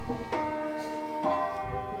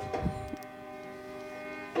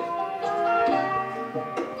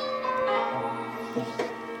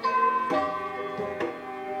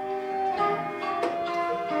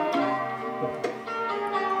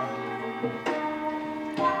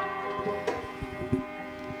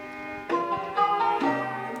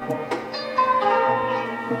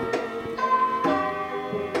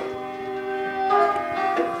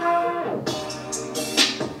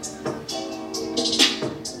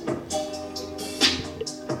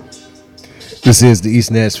This is the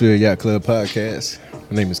East Nashville Yacht Club podcast.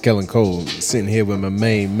 My name is Kellen Cole, sitting here with my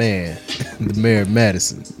main man, the Mayor of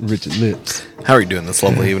Madison, Richard Lips. How are you doing this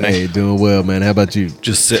lovely evening? Hey, doing well, man. How about you?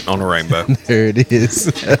 Just sitting on a rainbow. There it is.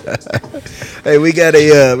 Hey, we got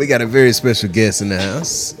a very special guest in the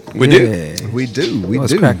house. We do.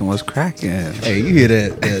 What's cracking? What's cracking? Hey, you hear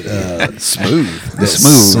that Smooth. that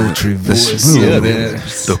sultry voice? smooth. Yeah, man.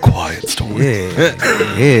 The quiet storm.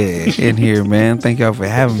 Yeah, in here, man. Thank y'all for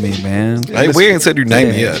having me, man. Hey, we ain't said your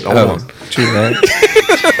name yet. Hold on. True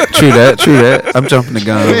that. I'm jumping the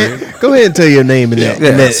gun over here. Go ahead and tell your name in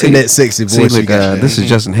that sexy voice. Look, this is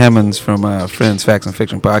Justin Hammonds from Friends, Facts, and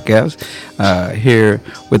Fiction podcast. Here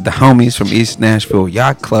with the homies from East Nashville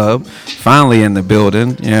Yacht Club. Finally in the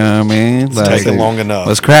building. You know what I mean? It's taking long enough.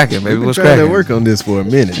 What's cracking, baby? We've been trying to work on this for a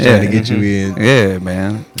minute, trying to get you in. Yeah,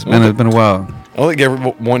 man. It's been a while. I don't think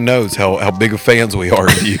everyone knows how big of fans we are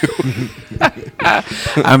of you.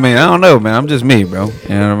 I mean, I don't know, man. I'm just me, bro. You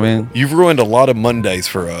know what I mean? You've ruined a lot of Mondays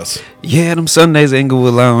for us. Yeah, them Sundays at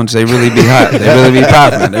Inglewood Lounge, they really be hot. They really be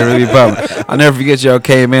popping. I'll never forget y'all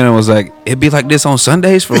came in and was like, "It be like this on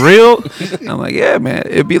Sundays for real?" I'm like, "Yeah, man,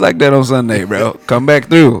 it be like that on Sunday, bro. Come back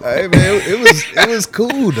through." Hey, man, it was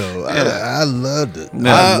cool though. I loved it.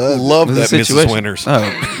 No, I love that Mrs. Winters.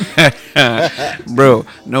 Oh. Bro,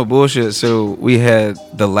 no bullshit. So we had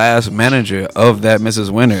the last manager of that Mrs.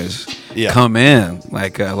 Winters come in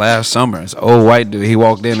like last summer. It's an old white dude. He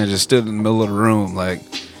walked in and just stood in the middle of the room like,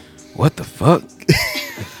 what the fuck?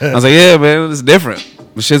 I was like, yeah, man, it's different.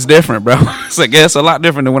 The shit's different, bro. It's like, yeah, it's a lot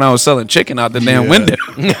different than when I was selling chicken out the damn window.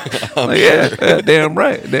 Like, yeah, damn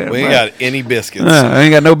right. We ain't got any biscuits. I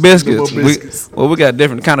ain't got no biscuits. We got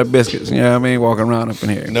different kind of biscuits. You know what I mean? Walking around up in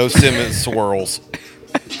here. No Simmons swirls.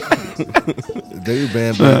 Dude,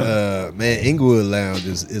 man, but man, Inglewood Lounge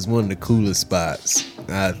is one of the coolest spots,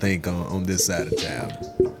 I think, on this side of town.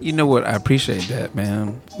 You know what? I appreciate that,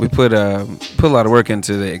 man. We put a lot of work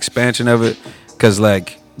into the expansion of it, because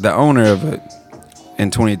like the owner of it in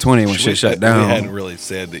 2020 when shit shut down. We hadn't really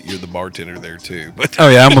said that you're the bartender there too, but oh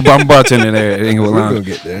yeah, I'm a bartender there at Inglewood Lounge. We're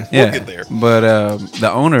gonna get there. Yeah, we'll get there. But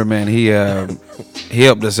the owner, man, he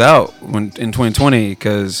helped us out in 2020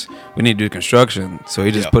 because we need to do construction, so he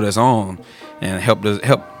just put us on and helped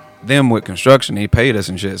them with construction. He paid us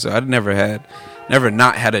and shit. So I'd never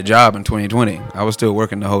not had a job in 2020. I was still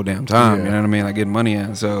working the whole damn time. You know what I mean? Like getting money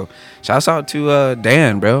in. So shouts out to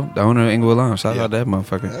Dan, bro, the owner of Inglewood Lounge. Shouts out to that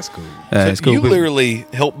motherfucker. That's cool. It's cool. You literally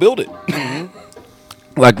helped build it.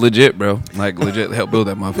 Like legit, bro. Like legit helped build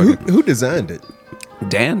that motherfucker. Who designed it?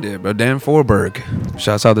 Dan did, bro. Dan Forberg.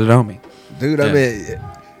 Shouts out to the homie. Dude, I mean,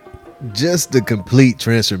 just the complete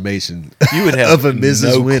transformation You would have of a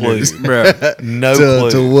Mrs. Winters, bro. No clue.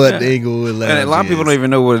 to what Inglewood Lounge And a lot of people don't even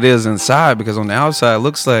know what it is inside, because on the outside it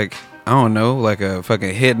looks like, I don't know, like a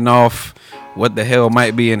fucking hidden off what the hell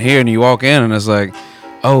might be in here, and you walk in and it's like,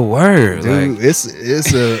 oh word, dude, like, it's a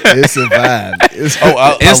vibe.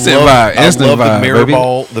 Instant I love vibe, the mirror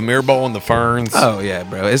baby. ball, and the ferns. Oh yeah,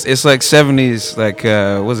 bro. It's like 70s, like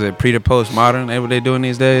was it pre to post modern? What they doing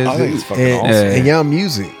these days? I think it's fucking and, awesome. and y'all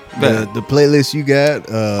music. The playlist you got,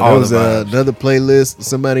 there was another playlist,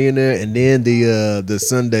 somebody in there, and then the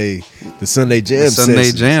Sunday jam.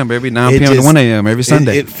 Sunday jam, baby, 9 p.m. to 1 a.m. every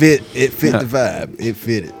Sunday. It fit the vibe. It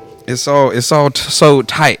fit it. It's all so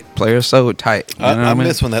tight, player, so tight. You know what I mean?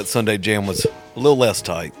 miss when that Sunday jam was a little less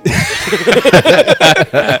tight.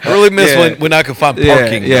 I really miss when I could find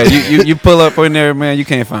parking. Yeah, you pull up in there, man. You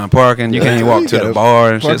can't find parking. You can't even walk to the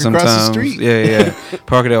bar and shit sometimes. Across the street. Yeah.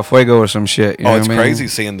 Parque del Fuego or some shit. You know it's what I mean? crazy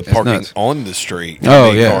seeing the parking nuts. on the street.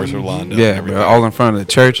 Oh yeah, cars are lined up. Yeah, bro, all in front of the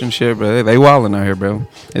church and shit. Bro, they wilding out here, bro.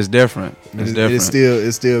 It's different. It's different.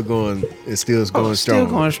 It's still going. It's still going strong. Still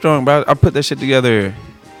going strong, bro. I put that shit together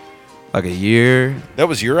like a year. That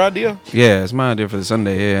was your idea? Yeah, it's my idea for the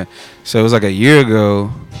Sunday. Yeah, so it was like a year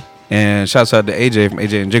ago, and shouts out to AJ from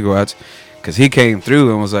AJ and Gigawatts, because he came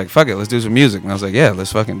through and was like, "Fuck it, let's do some music." And I was like, "Yeah,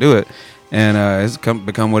 let's fucking do it." And it's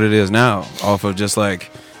become what it is now, off of just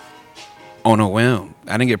like on a whim.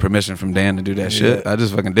 I didn't get permission from Dan to do that shit. I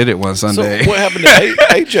just fucking did it one Sunday. So what happened to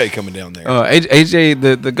AJ coming down there?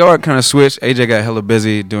 AJ, the guard kind of switched. AJ got hella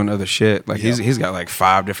busy doing other shit. Like he's got like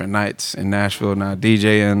 5 different nights in Nashville now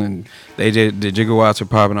DJing, and the gigawatts are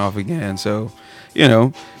popping off again. So,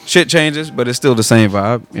 shit changes, but it's still the same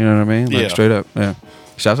vibe. You know what I mean? Like straight up. Yeah.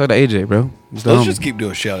 Shouts out to AJ, bro. Let's just keep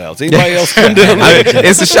doing shout outs. Anybody else come down there?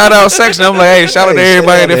 It's a shout out section. I'm like, hey, shout out to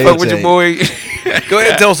everybody that fuck with your boy. Go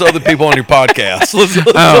ahead and tell us other people on your podcast. Let's talk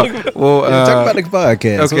about the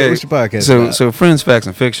podcast. Okay. What's your podcast? So Friends, Facts,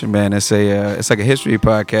 and Fiction, man. It's like a history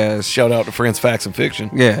podcast. Shout out to Friends, Facts, and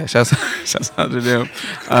Fiction. Yeah, shouts out to them.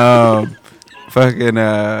 Fucking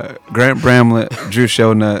Grant Bramlett, Drew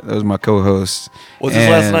Shelnut. Those are my co-hosts. What's his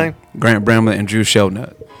last name? Grant Bramlett and Drew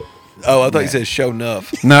Shelnut. Oh, I thought you said show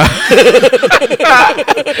enough. No,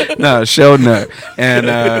 show nut,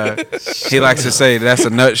 and he likes to say that's a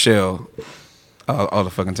nutshell all the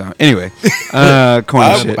fucking time. Anyway,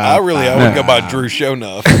 corny shit. I would go by Drew Show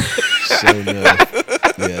Enough. Show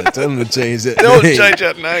enough. Yeah, tell him to change that. Don't change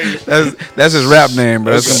that name. That's his rap name,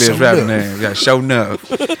 bro. That's gonna be his rap name. Yeah, Show Enough.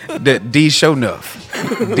 D Show Enough.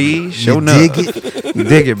 D Show Enough.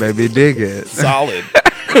 Dig it, baby. Dig it. Solid.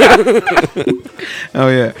 Oh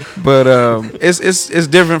yeah, but it's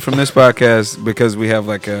different from this podcast because we have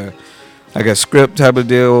like a script type of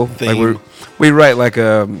deal. Theme. Like we write like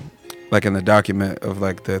in the document of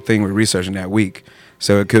like the thing we're researching that week.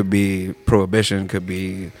 So it could be prohibition, could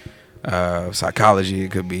be psychology,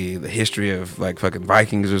 it could be the history of like fucking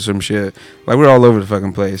Vikings or some shit. Like we're all over the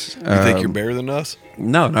fucking place. You think you're better than us?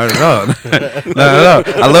 No, not at all. Not at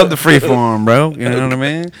all. I love the free form, bro. You know what I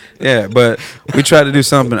mean? Yeah, but we try to do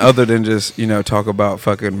something other than just, talk about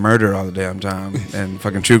fucking murder all the damn time and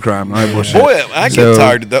fucking true crime and all that bullshit. Boy, I get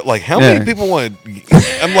tired of that. Like, how many people want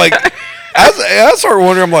to... I'm like... I started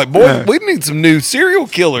wondering, I'm like, boy, we need some new serial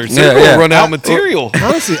killers. They're going to run out of material.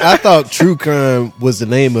 Honestly, I thought true crime was the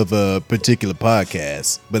name of a particular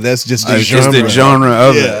podcast, but that's just the genre. It's the genre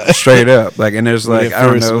of it, straight up. Like, and there's like, I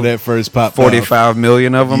don't know, that first pop 45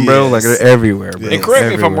 million of them, bro. Like, they're everywhere, bro. And correct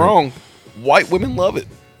me if I'm wrong, white women love it.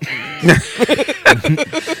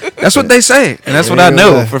 That's what they say, and that's what I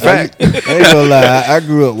know for a fact. I ain't gonna lie, I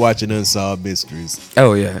grew up watching Unsolved Mysteries.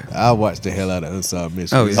 Oh yeah, I watched the hell out of Unsolved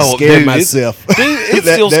Mysteries. Oh yeah, scared myself. It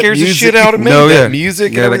still scares the shit out of me. That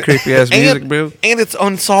music, that creepy ass music, bro. And it's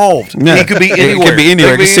unsolved. Yeah. It could be anywhere. It could be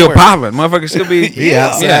anywhere. It's still popping. Motherfucker still be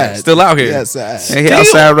outside. Still out here. Outside. He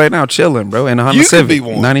outside right now, chilling, bro. In a Honda Civic,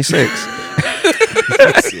 96.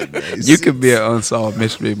 You could be an unsolved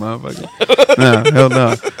mystery, motherfucker. No, hell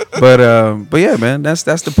no. But yeah, man, that's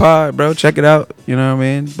the pod, bro. Check it out. You know what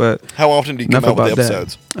I mean? But how often do you come out with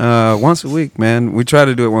episodes? Once a week, man. We try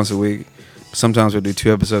to do it once a week. Sometimes we'll do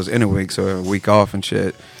 2 episodes in a week, so a week off and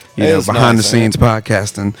shit. Behind the scenes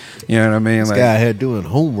podcasting. You know what I mean? This guy here doing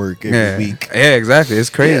homework every week. Yeah, exactly. It's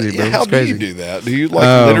crazy, bro. How do you do that? Do you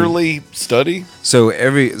literally study? So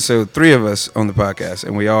 3 of us on the podcast,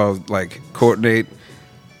 and we all like coordinate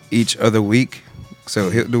each other week. So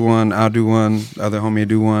he'll do one, I'll do one, the other homie will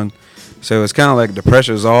do one. So it's kind of like the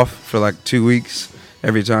pressure's off for like 2 weeks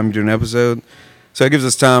every time you do an episode. So it gives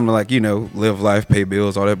us time to like, live life, pay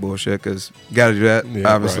bills, all that bullshit, because you got to do that,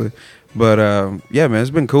 obviously. Right. But yeah, man,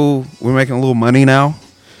 it's been cool. We're making a little money now.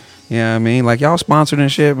 You know what I mean? Like y'all sponsored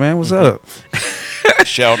and shit, man. What's up?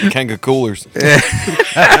 Shout out to Kanga Coolers.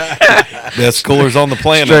 Best coolers on the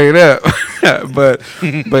planet. Straight up.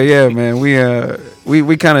 but yeah, man,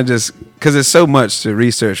 we kind of just, because it's so much to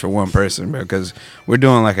research for one person, bro, because we're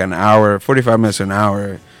doing like an hour, 45 minutes to an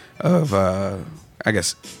hour of, I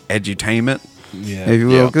guess, edutainment, if you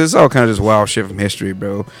will, because it's all kind of just wild shit from history,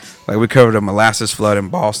 bro. Like we covered a molasses flood in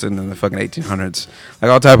Boston in the fucking 1800s, like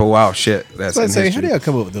all type of wild shit. That's in history. How do y'all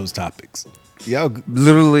come up with those topics? Y'all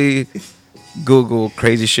literally Google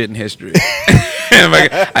crazy shit in history. I'm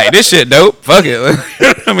like, hey, this shit dope. Fuck it.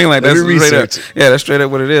 I mean, like, that's straight up. Yeah, that's straight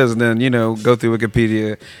up what it is. And then, go through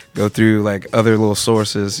Wikipedia, go through like other little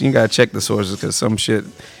sources. You gotta check the sources because some shit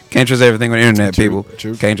can't trust everything on the internet. People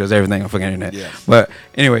can't trust everything on fucking internet. Yeah. But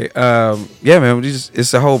anyway, yeah, man,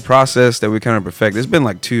 it's a whole process that we kind of perfect. It's been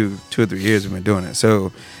like 2 or 3 years we've been doing it.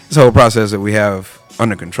 So it's a whole process that we have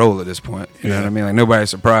under control at this point. You know what I mean? Like nobody's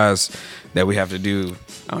surprised that we have to do,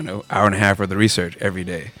 I don't know, hour and a half of the research every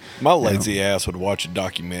day. My lazy ass would watch a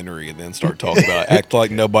documentary and then start talking about it, act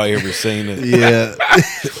like nobody ever seen it. Yeah.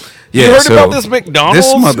 You heard about this McDonald's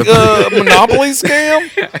Monopoly scam?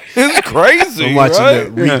 It's crazy. I'm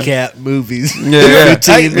watching the recap movies. Yeah.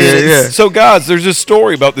 15 minutes. Yeah. So, guys, there's this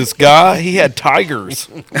story about this guy. He had tigers.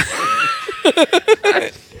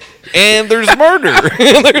 and there's murder.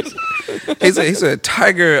 He's a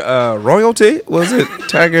tiger royalty. Was it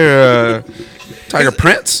tiger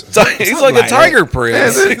prince? He's like a tiger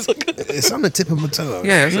prince. It's on the tip of my tongue.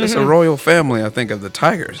 Yeah, it's a royal family. I think of the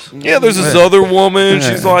tigers. Yeah, there's this other woman.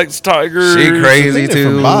 She likes tigers. She crazy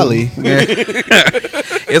too. From Bali. Yeah.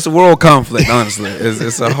 It's a world conflict. Honestly,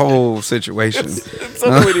 it's a whole situation. It's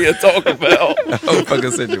something we need to talk about. A whole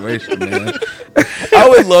fucking situation, man. I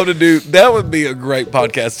would love to do that. Would be a great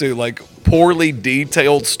podcast too. Like poorly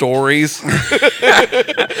detailed stories.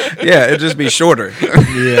 Yeah, it'd just be shorter.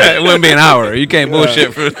 Yeah, it wouldn't be an hour. You can't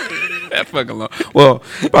bullshit for that fucking long. Well,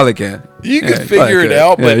 you probably can. You could figure it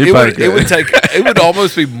out, but it would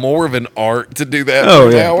almost be more of an art to do that for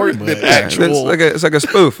an hour than actual. It's like a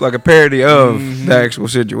spoof, like a parody of the actual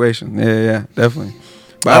situation. Yeah, definitely.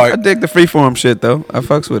 But I dig the freeform shit though. I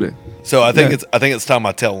fucks with it. So I think it's time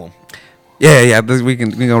I tell them. Yeah. We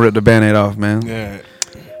gonna rip the Band-Aid off, man. Yeah.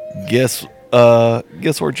 Guess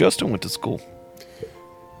where Justin went to school?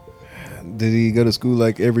 Did he go to school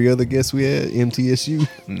like every other guest we had? MTSU?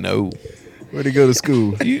 No. Where'd he go to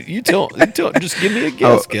school? You tell. Just give me a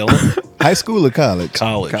guess, Kellen. High school or college?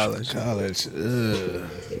 College.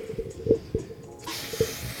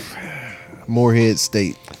 Morehead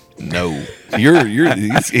State. No. He's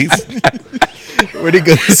Where'd he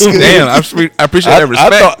go to school? Damn, I appreciate that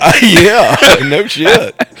respect. No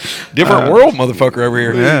shit. Different world, motherfucker over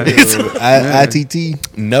here. Yeah.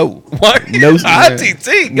 ITT? No. What? No.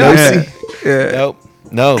 ITT? No. Yeah. Nope.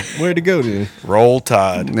 No. Where'd he go then? Roll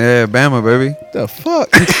Tide. Yeah, Bama, baby. The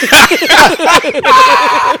fuck?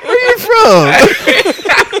 Where you from?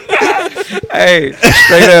 Hey,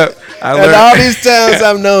 straight up. And all these towns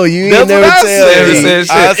I've known, you ain't never tell me.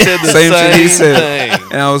 I said the same shit he said.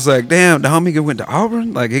 thing. And I was like, damn, the homie went to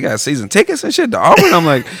Auburn? Like, he got season tickets and shit to Auburn? I'm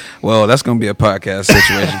like, well, that's going to be a podcast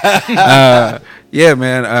situation. Yeah,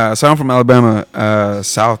 man. So I'm from Alabama,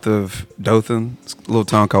 south of Dothan. It's a little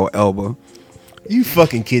town called Elba. You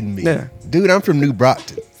fucking kidding me? Yeah. Dude, I'm from New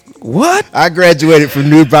Brockton. What? I graduated from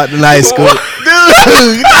New Brockton High School. Dude,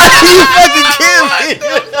 you fucking kidding me?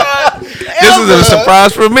 This is a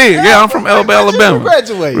surprise for me. Yeah, I'm from Elba, Alabama.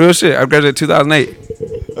 Graduate. Real shit. I graduated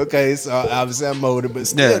 2008. Okay, so obviously I'm older, but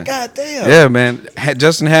still, goddamn. Yeah, man.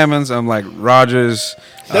 Justin Hammonds. I'm like Rogers.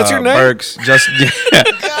 That's your name? Burks. Justin.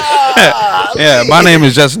 Yeah, my name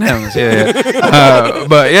is Justin Hammonds. Yeah.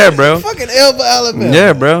 But yeah, bro. Fucking Elba, Alabama.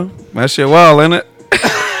 Yeah, bro. That shit wild, ain't it?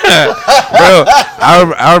 Bro,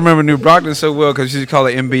 I remember New Brockton so well because you call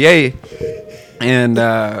it NBA, and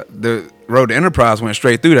the road to Enterprise went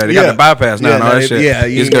straight through that. They got the bypass now and all that shit. Yeah,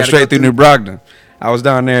 you just go straight through New Brockton. I was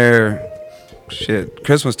down there,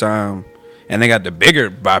 Christmas time, and they got the bigger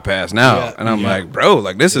bypass now. And I'm like, bro,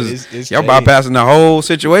 like this is y'all bypassing the whole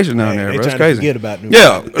situation down there, bro. It's crazy. Forget about New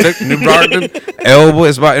Brockton. New Brockton, Elba.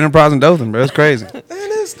 It's about Enterprise and Dothan, bro. It's crazy.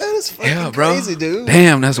 That is fucking crazy, dude.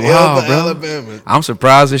 Damn, that's wild, bro. Alabama. I'm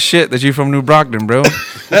surprised as shit that you from New Brockton, bro.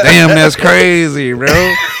 Damn, that's crazy, bro.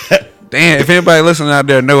 Damn, if anybody listening out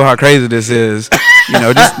there know how crazy this is,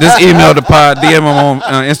 just email the pod, DM them on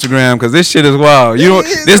Instagram, because this shit is wild.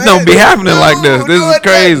 This don't be happening like this. This is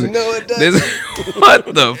crazy. What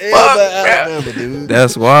the fuck? Alabama, dude.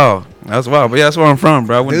 That's wild. But yeah, that's where I'm from,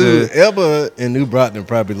 bro. Elba and New Brockton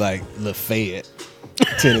probably like Lafayette,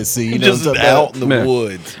 Tennessee. You know just out in the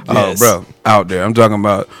woods. Oh, bro, out there. I'm talking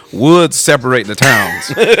about woods separate the towns.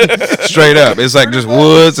 Straight up, it's like just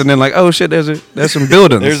woods, and then like, oh shit, there's some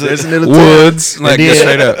buildings. There's a little woods, town. like then,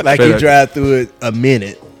 straight up. Like straight you up. drive through it a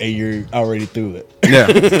minute and you're already through it. Yeah,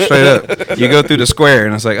 straight up. You go through the square,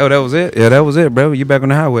 and it's like, oh, that was it. Yeah, that was it, bro. You back on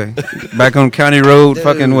the highway, back on County Road,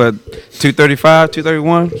 fucking what, 235,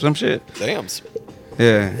 231, some shit. Damn.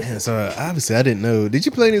 Yeah. Man, so obviously I didn't know. Did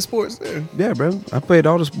you play any sports there? Yeah, bro. I played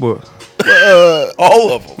all the sports.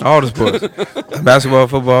 All of them. All the sports. Basketball,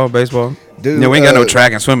 football, baseball. Dude, Yeah, we ain't got no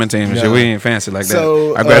track and swimming team and shit. We ain't fancy like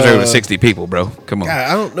So, that. I graduated with 60 people, bro. Come on. God,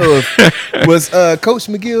 I don't know if was Coach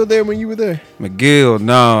McGill there when you were there. McGill,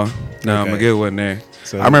 no, Okay. McGill wasn't there.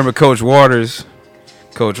 So- I remember Coach Waters,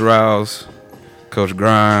 Coach Rouse, Coach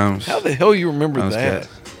Grimes. How the hell you remember Those that?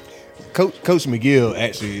 cats. Coach McGill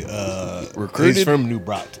actually Recruited? He's from New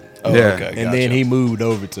Brockton. Oh, Yeah. okay. And then he moved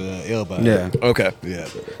over to Elba. Yeah. Okay. Yeah.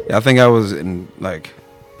 I think I was in like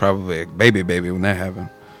probably a baby when that happened.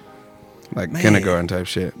 Like kindergarten type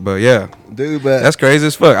shit. But yeah. Dude, but That's crazy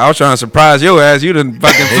as fuck. I was trying to surprise your ass. You done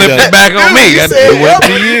fucking flipped it back on me. said It went Elba.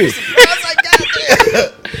 to you.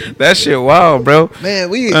 That shit wild, bro. man,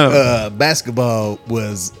 we basketball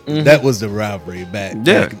was that was the rivalry back in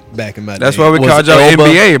my day. That's why we Was called y'all Elba-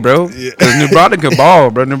 NBA, bro. Because New Brockton could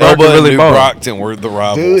ball, bro. New Brockton Elba and really New ball. Brockton were the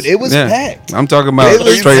rivals. Dude, it was packed. I'm talking about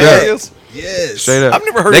They straight legit. up. Yes. Straight up. I've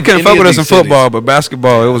never heard. They of couldn't any fuck of with us these in football, cities. but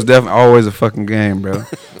basketball, it was definitely always a fucking game, bro.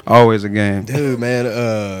 Always a game. Dude,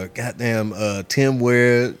 man, goddamn, Tim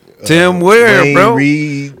Ware. Tim Ware, Wayne bro.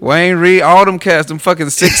 Reed. Wayne Reed, all them cats, them fucking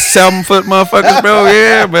 6-7 foot motherfuckers, bro.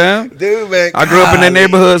 Yeah, man. Dude, man. I grew up in their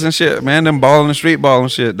neighborhoods and shit, man. Them balling the street ball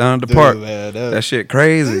and shit down at the Dude, park. man, that shit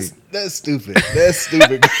crazy. That's stupid. That's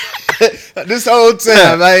stupid. This whole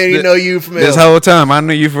time, I didn't even know you from This whole time, I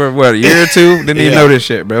knew you for what, a year or two? Didn't even know this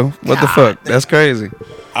shit, bro. What the fuck? That's crazy.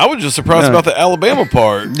 I was just surprised about the Alabama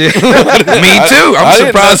part. Yeah. Me too. I'm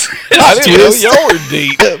surprised. I didn't know y'all were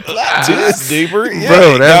deep. Just deeper, yeah,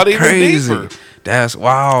 bro. That's even crazy. deeper. That's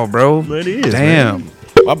wow, bro. That is, damn. man.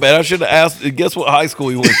 My bad. I should have asked. Guess what high school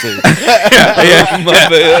he went to? Yeah, My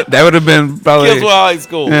bad. that would have been probably. Guess what high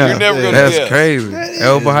school? Yeah, You're never gonna that's guess. crazy. That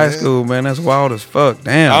Elba is, High man. School, man. That's wild as fuck.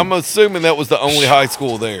 Damn. I'm assuming that was the only high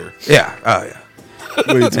school there. Yeah. Oh yeah. What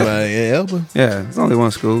are you talking about? Yeah, Elba? Yeah. It's only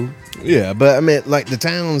one school. Yeah, but I mean, like the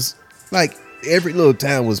towns, like every little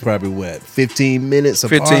town was probably what 15 minutes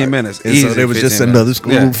apart. 15 minutes. And Easy so there was just 15 another minutes.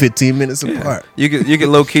 school Yeah. 15 minutes Yeah. apart. You could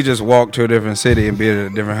low key just walk to a different city and be at a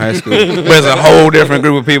different high school. There's a whole different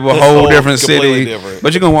group of people, a whole different completely city. different.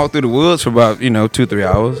 But you're gonna walk through the woods for about 2-3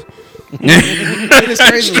 hours. And it's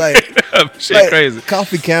crazy, like, Shit, crazy.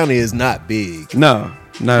 Coffee County is not big, No,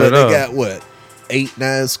 not but at they all. got what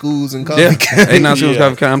 8-9 schools in Coffee Yeah, County. 8-9 schools, Yeah.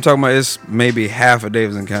 Coffee County. I'm talking about it's maybe half of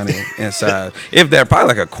Davidson County inside. If they're probably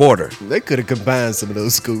like a quarter. They could have combined some of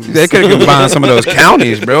those schools. They could have combined some of those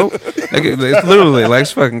counties, bro. It's literally like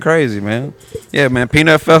it's fucking crazy, man. Yeah, man.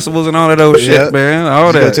 Peanut festivals and all of those Yep. shit, man. All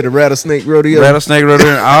You that. go to the Rattlesnake Rodeo. Rattlesnake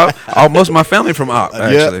Rodeo. Most of my family from Op,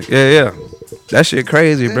 actually. Yeah. That shit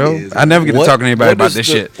crazy, bro. is. I never get to talk to anybody about this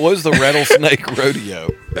shit. What is the rattlesnake rodeo?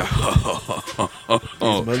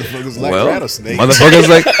 Motherfuckers like Well, rattlesnakes. motherfuckers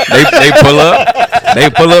like they pull up. They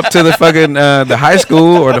pull up to the fucking the high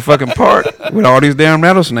school or the fucking park with all these damn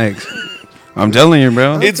rattlesnakes. I'm telling you,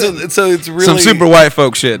 bro. It's really Some super white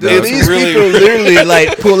folk shit, though. Dude, these really- people literally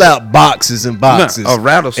like pull out boxes and boxes of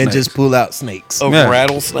rattlesnakes. and just pull out snakes. of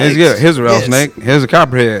rattlesnakes. Here's a rattlesnake. Here's a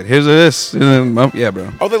copperhead. Here's a this. Yeah, bro.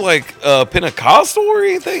 Are they like Pentecostal or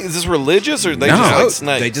anything? Is this religious or are they No. just like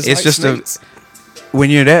snakes? They just It's like just snakes. When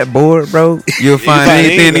you're that bored, bro, you'll find find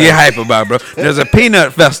anything to anything. get hype about, bro. There's a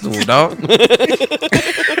peanut festival, dog.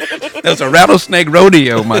 There's a rattlesnake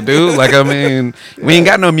rodeo, my dude. Like, I mean, we ain't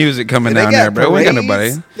got no music coming And they down got there, bro. We ain't got nobody.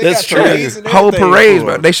 parades. They That's got true. parades and Whole everything parades, for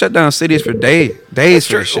bro. them. They shut down cities for days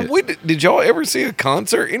for this shit. Did y'all ever see a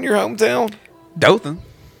concert in your hometown? Dothan.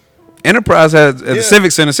 Enterprise has at the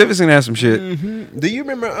Civic Center. Civic Center has some shit. Do you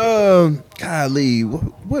remember? Golly,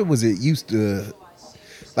 what was it used to?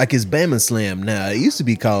 Like it's Bama Slam now. It used to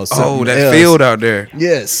be called something Oh, that else. field out there.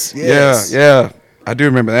 Yes. Yeah. I do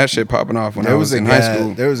remember that shit popping off when I was in high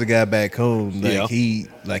school. There was a guy back home. Yeah. He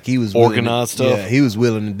was Organized willing, stuff. Yeah, he was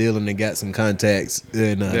willing to deal and got some contacts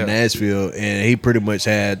in Nashville, and he pretty much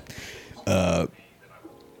had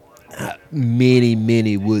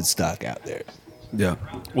many Woodstock out there. Yeah.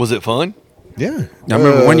 Was it fun? Yeah, I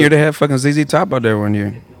remember one year they had fucking ZZ Top out there one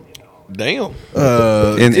year. Damn.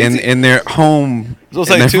 In their home. I was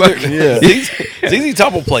gonna in say, their ZZ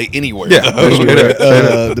Top will play anywhere. Yeah.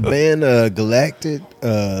 the band Galactic,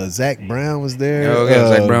 Zach Brown was there. Oh, yeah,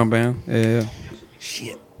 Zach Brown Band. Yeah.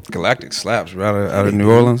 Shit. Galactic slaps right out of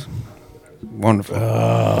New Orleans. Wonderful.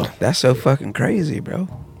 That's so fucking crazy, bro.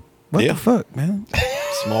 What Yeah. the fuck, man?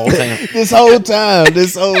 Small town. This whole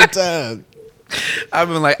time. I've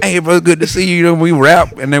been like, hey, bro, good to see you. You know, we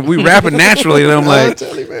rap, and then we rapping naturally, and I'm like,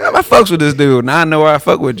 tell you, man. I fucks with this dude. Now I know why I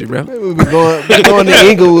fuck with you, bro. We be going to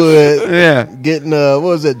Inglewood. Yeah. Getting what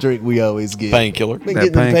was that drink we always get? Painkiller. Been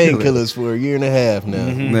That getting painkiller. painkillers for a year and a half now.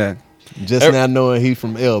 Yeah. Just now knowing he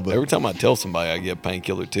from Elba. Every time I tell somebody I get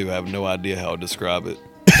painkiller too, I have no idea how to describe it.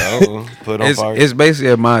 Oh, put it on fire. It's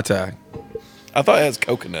basically a Mai Tai. I thought it has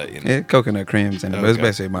coconut in it. It coconut creams in it, but it's Okay.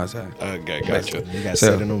 basically Mai Tai. Okay, gotcha. You got to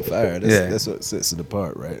So- set it on fire. That's what sets it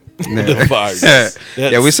apart, right? The fire.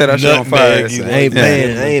 Yeah, we set our shit on fire. Nutmeg, So- I ain't Yeah.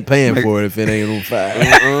 paying. I ain't paying for it if it ain't on fire.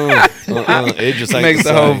 It just It ain't makes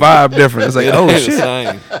the the whole same. vibe different. It's like, It oh ain't the shit,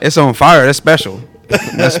 same. it's on fire. That's special.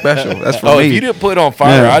 That's special. That's for Oh, me. if you didn't put it on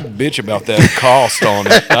fire, Yeah. I'd bitch about that cost on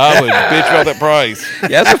it. I would bitch about that price.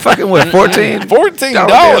 Yeah, that's a fucking what, $14?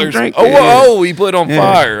 $14. drink. Oh, Yeah. whoa, he put it on Yeah.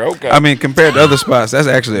 fire. Okay. I mean, compared to other spots, that's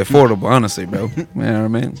actually affordable, honestly, bro. You know what I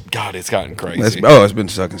mean? God, it's gotten crazy. It's been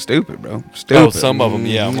fucking stupid, bro. Stupid. Oh, some of them,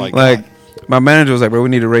 yeah. I'm like, Like, my manager was like, bro, we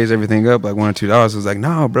need to raise everything up like $1 or $2. I was like,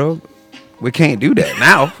 no, bro. We can't do that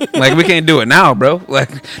now. Like, we can't do it now, bro. Like,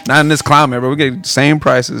 not in this climate, bro. We get the same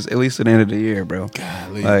prices at least at the end of the year, bro.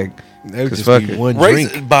 Golly. Like, That would just just fuck be it. one raise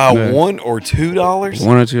drink. it by Yeah. $1 or $2.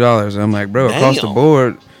 $1 or $2. I'm like, bro, across the Damn.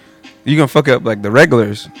 board, you gonna fuck up like the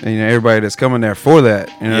regulars and everybody that's coming there for that.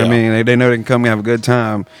 You know what I mean? They know they can come and have a good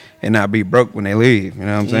time and not be broke when they leave. You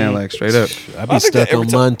know what I'm saying? Like straight up. I'd be stuck on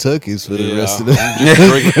Montucky's for the rest of the.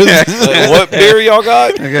 What beer y'all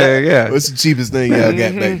got? Okay, yeah. What's the cheapest thing y'all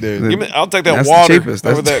got back there? I'll take that water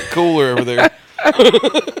over that cooler over there.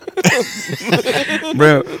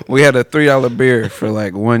 Bro, we had a $3 beer for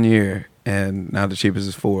like 1 year, and now the cheapest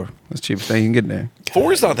is $4. That's the cheapest thing you can get there.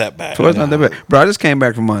 $4's not that bad. $4's not that bad. Bro, I just came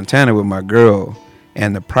back from Montana with my girl,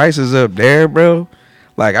 and the prices up there, bro.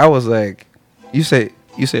 Like I was like, you say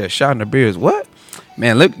a shot in the beer is what?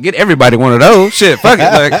 Man, look, get everybody one of those. Shit, fuck it.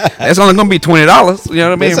 Like that's only gonna be $20. You know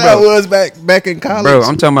what I mean, That's bro? how it was back in college. Bro,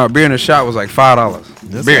 I'm talking about beer in the shot was like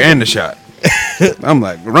 $5. Beer and the shot. I'm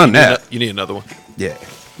like, run that. You need another one. Yeah.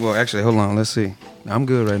 Well, actually, hold on. Let's see. I'm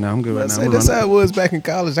good right now. That's how it was back in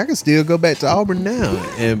college. I can still go back to Auburn now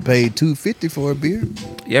and pay $2.50 for a beer.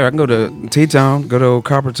 Yeah, I can go to T-Town, go to Old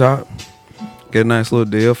Copper Top, get a nice little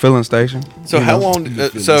deal, filling station. So how long?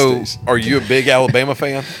 Are you a big Alabama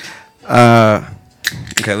fan?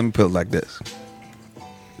 Okay, let me put it like this.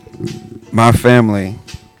 My family,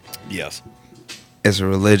 yes, is a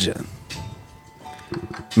religion.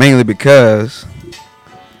 Mainly because,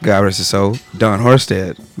 God rest his soul, Don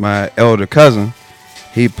Horsted, my elder cousin,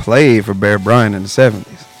 he played for Bear Bryant in the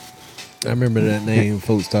 70s. I remember that name,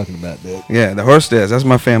 folks talking about that. Yeah, the Horsteds, that's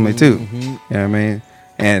my family too. Mm-hmm. You know what I mean?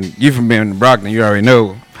 And you from being in Brockton, you already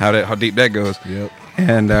know how deep that goes. Yep.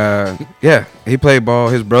 And yeah, he played ball.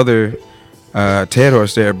 His brother, Ted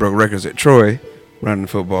Horsted, broke records at Troy running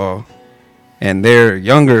football. And their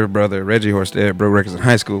younger brother, Reggie Horsted, broke records in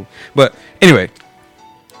high school. But anyway,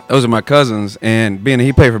 those are my cousins. And being that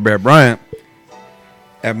he played for Bear Bryant,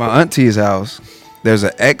 at my auntie's house, there's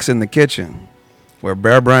an X in the kitchen where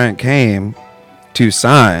Bear Bryant came to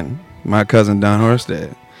sign my cousin Don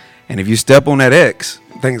Horsted. And if you step on that X,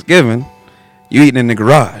 Thanksgiving, you eating in the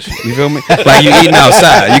garage. You feel me? Like you eating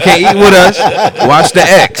outside. You can't eat with us. Watch the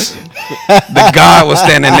X. The God was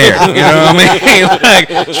standing there. You know what I mean?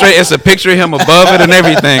 Like straight, it's a picture of him above it and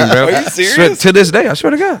everything, bro. Are you serious? Straight, to this day, I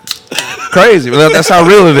swear to God. Crazy. Well, that's how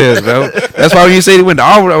real it is, bro. That's why when you say he went to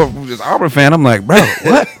Auburn, this Auburn fan, I'm like, bro,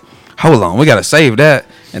 what? Hold on, we gotta save that.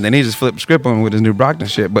 And then he just flipped the script on with his new Brockton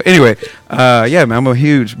shit. But anyway, yeah, man, I'm a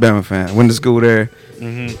huge Bama fan. Went to school there.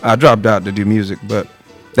 Mm-hmm. I dropped out to do music, but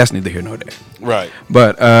that's neither here nor there. Right.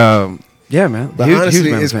 But yeah, man. But honestly,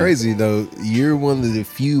 it's crazy though. You're one of the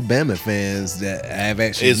few Bama fans that I've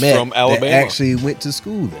actually met from Alabama. that actually went to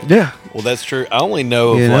school there. Yeah. Well, that's true. I only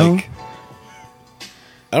know of like.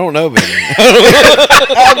 I don't know, baby.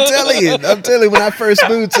 I'm telling you, when I first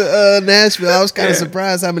moved to Nashville, I was kind of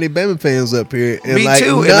surprised how many Bama fans up here. And Me like,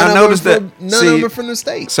 too. And I noticed that none of them are from the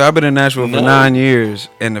state. So I've been in Nashville for 9 years,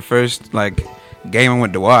 and the first like game I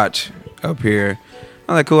went to watch up here,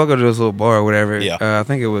 I'm like, cool, I'll go to this little bar or whatever. Yeah. I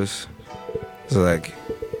think it was like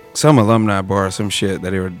some alumni bar or some shit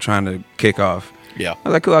that they were trying to kick off. Yeah. I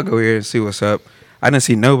was like, cool, I'll go here and see what's up. I didn't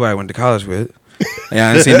see nobody I went to college with. Yeah,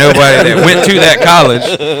 I didn't see nobody that went to that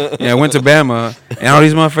college. Yeah, went to Bama, and all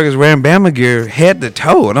these motherfuckers wearing Bama gear head to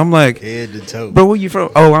toe, and I'm like, head to toe. Bro, where you from?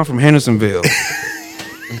 Oh, I'm from Hendersonville.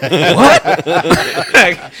 What?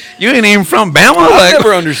 Like, you ain't even from Bama? I've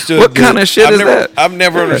never understood. What kind of shit is that? I've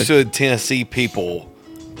never understood Tennessee people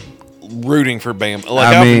rooting for Bama.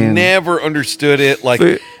 Like I I've mean, never understood it. Like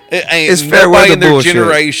it's nobody fair weather in their bullshit.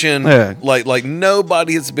 generation. Yeah. Like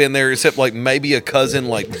nobody has been there except like maybe a cousin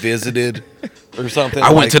like visited or something.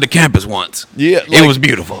 I went to the campus once. Yeah, it was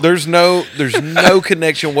beautiful. There's no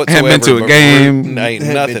connection whatsoever. Haven't been to a game. Ain't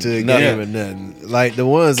nothing. Like the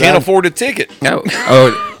ones can't afford a ticket.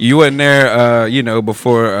 Oh, you wasn't there.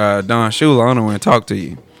 Before Don Shula. I don't want to talk to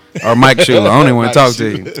you. Or Mike Shula. I only want to talk to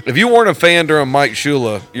you. If you weren't a fan during Mike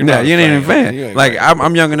Shula, you're not. You ain't even a fan. You ain't like fan.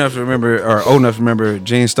 I'm young enough to remember, or old enough to remember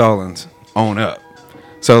Gene Stallings on up.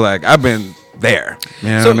 So like I've been there. You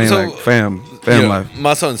know what I mean? Like fam life.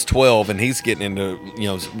 My son's 12 and he's getting into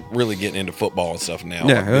really getting into football and stuff now.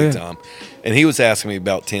 Yeah, big time. And he was asking me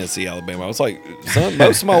about Tennessee, Alabama. I was like, son,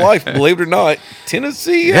 most of my life, believe it or not,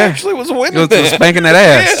 Tennessee actually was winning. Spanking that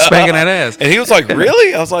ass. Spanking that ass. And he was like,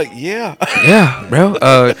 really? I was like, yeah. Yeah,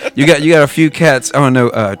 bro. You got a few cats. I don't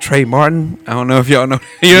know, Trey Martin. I don't know if y'all know.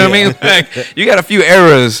 You know what I mean? Like, you got a few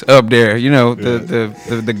eras up there. You know,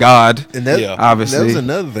 the God. And that, obviously. That was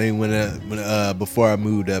another thing when before I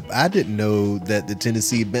moved up, I didn't know that the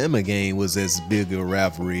Tennessee Bama game was as big a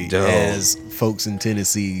rivalry as folks in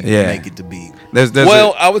Tennessee make it to be.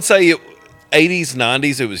 I would say 80s,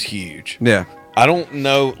 90s, it was huge. Yeah. I don't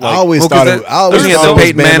know. Like, I always thought the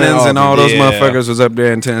Peyton Mannings and all those motherfuckers was up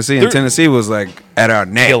there in Tennessee, and Tennessee was like at our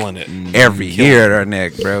neck, killing it every year at our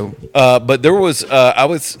neck, bro. But there was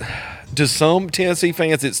to some Tennessee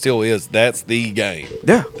fans, it still is. That's the game.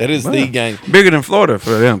 Yeah, that is the game. Bigger than Florida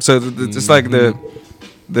for them. So it's like the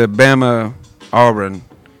Bama Auburn.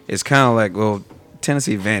 It's kind of like, well,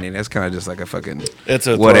 Tennessee Vandy. That's kind of just like a fucking. It's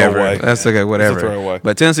a whatever. Throwaway. That's like a whatever. It's a throwaway.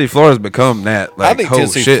 But Tennessee Florida's become that. Like, I think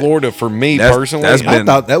Tennessee shit. Florida for me personally. I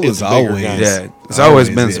thought that was always. Yeah, it's always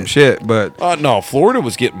been some shit. But no, Florida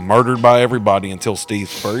was getting murdered by everybody until Steve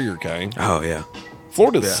Spurrier came. Oh yeah,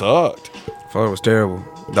 Florida sucked. Florida was terrible.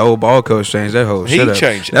 The old ball coach changed that whole shit up. He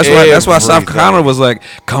changed. That's why South Carolina was like,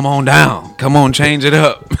 "Come on down, come on, change it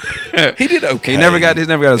up." He did okay. He never got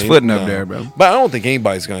his footing up there, bro. But I don't think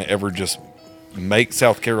anybody's going to ever just make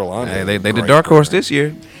South Carolina. Hey, they the dark horse this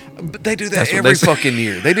year. But they do that every fucking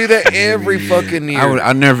year. They do that every fucking year.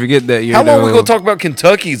 I'll never forget that year. How long are we going to talk about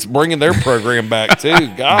Kentucky's bringing their program back, too?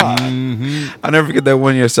 God. Mm-hmm. I'll never forget that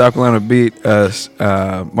one year South Carolina beat us.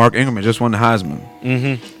 Mark Ingram just won the Heisman.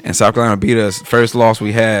 Mm-hmm. And South Carolina beat us. First loss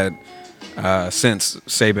we had since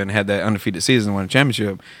Saban had that undefeated season, won a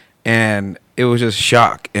championship. And it was just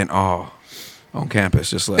shock and awe on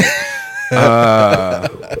campus. Just like, how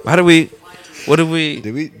do we... What did we?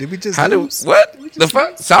 Did we just? Lose? What the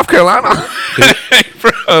fuck? South Carolina,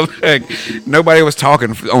 bro. Like, nobody was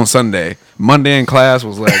talking on Sunday. Monday in class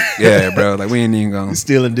was like, yeah, bro. Like we ain't even gonna.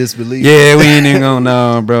 Still in disbelief. Yeah, we ain't even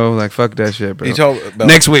gonna. No, bro. Like fuck that shit, bro.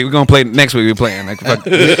 Next week we're gonna play. Next week we playing. Like fuck.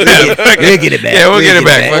 We'll get it back. Yeah, we'll get it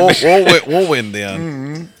back. We'll win then.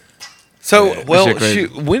 Mm-hmm. So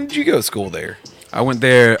shoot, when did you go to school there? I went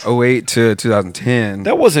there 2008 to 2010.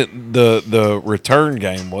 That wasn't the return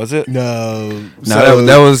game, was it? No, so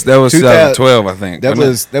that was 2012, I think. That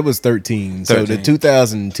was 13. So the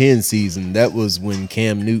 2010 season, that was when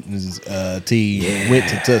Cam Newton's team went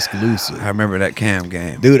to Tuscaloosa. I remember that Cam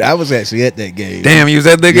game, dude. I was actually at that game. Damn, you was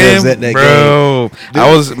at that game, I was at that bro.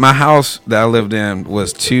 Game. My house that I lived in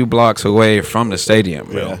was 2 blocks away from the stadium,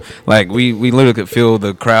 bro. Yeah. Like we literally could feel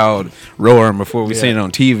the crowd roaring before we seen it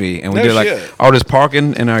on TV, and we did like all this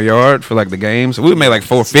parking in our yard for like the games. So we would make like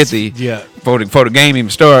 $4.50 for the game even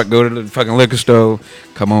start. Go to the fucking liquor store,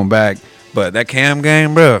 come on back. But that Cam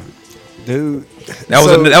game, bro, dude,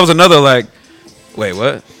 that was another like. Wait,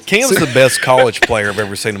 what? Cam's the best college player I've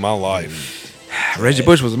ever seen in my life. Reggie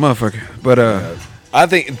Bush was a motherfucker, but I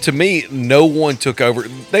think to me, no one took over.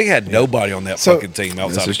 They had nobody on that fucking team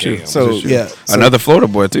outside of Cam. So another Florida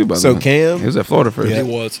boy too. By the way. So Cam, he was at Florida first. Yeah,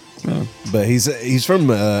 he was. Yeah. But he's from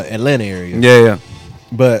Atlanta area. Yeah.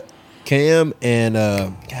 But Cam and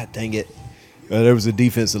God dang it, there was a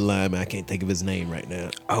defensive lineman. I can't think of his name right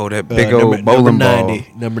now. Oh, that big old bowling ball.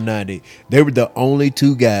 Number 90. They were the only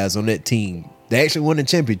 2 guys on that team. They actually won the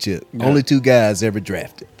championship. Yeah. Only 2 guys ever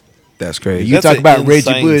drafted. That's crazy. You talk about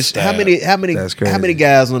Reggie Bush. Stat. How many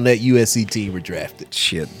guys on that USC team were drafted?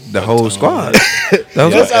 Shit, the whole squad. That's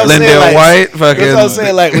Lindell White. That's what I'm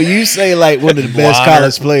saying. Like when you say like one of the best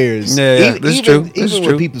college players. Yeah, that's true. Even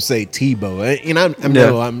when people say Tebow,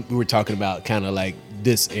 and we're talking about kind of like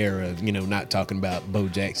this era. You know, not talking about Bo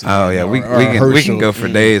Jackson. Oh yeah, we can go for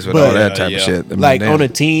days with all that type of shit. I mean, like on a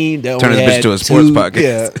team that turn only this had bitch to a sports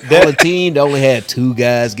podcast. Yeah, on a team that only had 2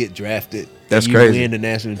 guys get drafted. That's crazy. Win the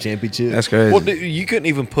national championship. That's crazy. Well, you couldn't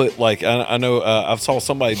even put like I know I saw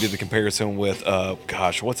somebody do the comparison with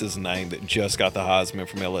what's his name that just got the Heisman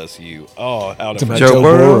from LSU? Oh, how did Joe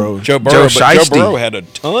Burrow? Joe Burrow had a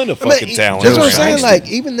ton of fucking talent. That's what I'm saying. Like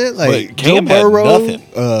even that, like Joe Burrow,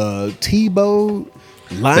 Tebow.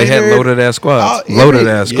 Liner. They had loaded ass squads. Loaded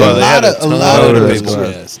ass squads. A lot of big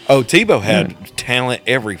squads. Oh, Tebow had talent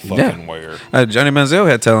every fucking where. Johnny Manziel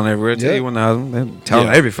had talent everywhere too. He won the Heisman.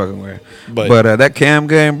 Talent every fucking where. But that Cam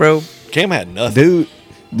game, bro. Cam had nothing, dude.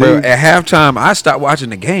 Bro, at halftime, I stopped watching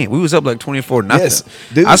the game. We was up like 24-0. Yes,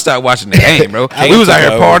 dude. I stopped watching the game, bro. We was out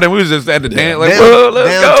here partying. We was just at the dance, like,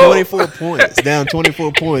 let's go. 24 points. Down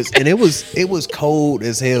 24 points, and it was cold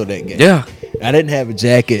as hell that game. Yeah, I didn't have a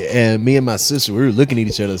jacket, and me and my sister, we were looking at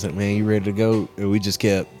each other. Like, man, you ready to go? And we just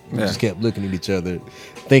kept looking at each other,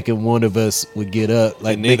 thinking one of us would get up,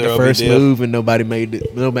 like make the first move, and nobody made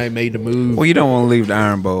the move. Well, you don't want to leave the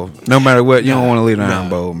Iron Bowl, no matter what. You don't want to leave the Iron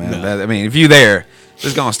Bowl, man. I mean, if you're there,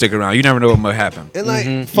 just gonna stick around. You never know what might happen. And like,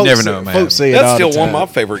 you never know, man. Folks say that's still one of my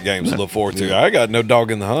favorite games to look forward to. I got no dog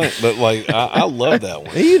in the hunt, but like I love that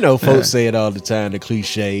one. And you know, folks say it all the time. The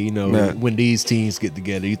cliche, you know, when these teams get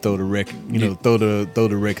together, you throw the record, throw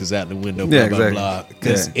the records out the window. Blah blah blah.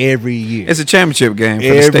 Because every year it's a championship game for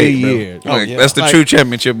every the state, year. Bro. That's the true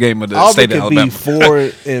championship game of the state of Alabama. Auburn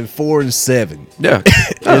could be 4-7. Yeah,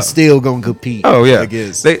 it's still gonna compete. Oh yeah, I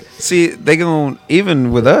guess they gonna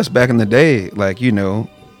even with us back in the day, like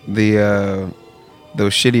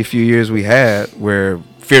those shitty few years we had where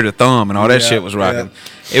Fear the Thumb and all that shit was rocking.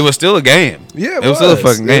 It was still a game. Yeah, it was still a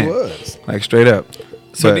fucking game. like straight up.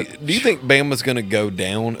 So do you think Bama's going to go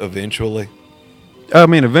down eventually? I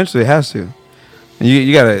mean, eventually it has to.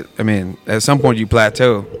 You gotta. I mean, at some point you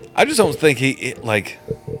plateau. I just don't think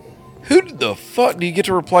who the fuck do you get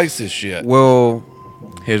to replace this shit? Well,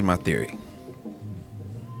 here's my theory.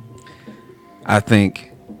 I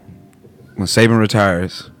think when Saban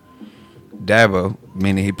retires, Dabo,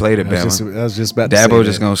 meaning he played at Bama. I was just about to say Dabo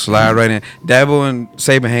just that. gonna slide right in. Dabo and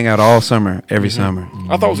Saban hang out all summer, every summer.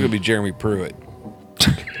 I thought it was going to be Jeremy Pruitt.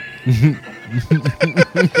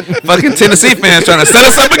 Fucking Tennessee fans trying to set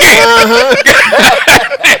us up again.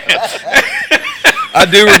 I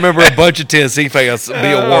do remember a bunch of Tennessee fans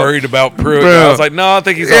being worried about Pruitt. Bro. I was like, no, I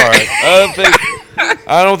think he's all right.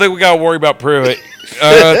 I don't think we got to worry about Pruitt.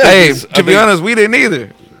 Hey, to be honest, we didn't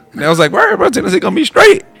either. And I was like, bro, Tennessee gonna be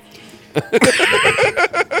straight.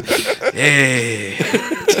 Yeah.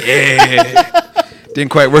 Didn't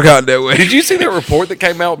quite work out that way. Did you see that report that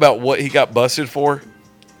came out about what he got busted for?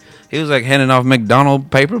 He was like handing off McDonald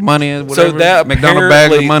paper money and whatever. So that McDonald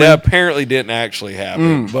bags of money. That apparently didn't actually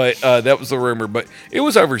happen, but that was the rumor. But it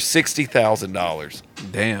was over $60,000.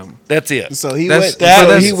 Damn. That's it. So he That's-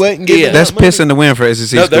 wasn't. so He wasn't giving. That's that money? piss in the wind for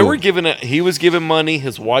SEC No, school. they were giving it. He was giving money.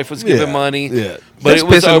 His wife was giving Yeah, money. yeah. but That's it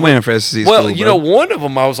was piss in the over. wind for SEC Well, school, you bro. know, one of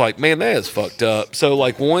them I was like, man, that is fucked up. So,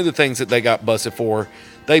 like, one of the things that they got busted for,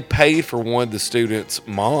 they paid for one of the students'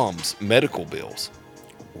 mom's medical bills.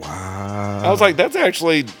 Wow. I was like, that's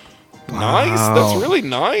actually nice. That's really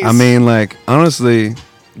nice. I mean, like, honestly,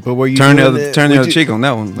 But were you turn the doing other that- turn the would other you- cheek on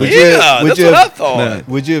that one. would Like, you- yeah, would that's you what I have- thought.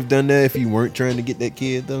 Nah. Would you have done that if you weren't trying to get that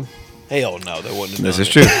kid though? Hell no, they wouldn't have This done is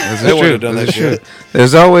it. true. This They is wouldn't true. have done This that is true. shit.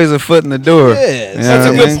 There's always a foot in the door. Yeah, You know That's a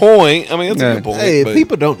what I good mean? point. I mean, that's Yeah. a good point. Hey, but,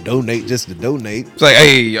 people don't donate just to donate. It's like,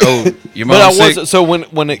 hey, oh, your but I mom's sick. was so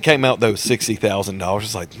when it came out though $60,000,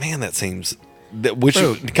 it's like, man, that seems which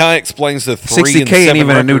Bro. kind of explains the 3 $60K and 7 ain't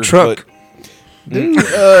even a new record, truck. Dude,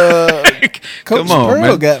 Coach Come on, Pearl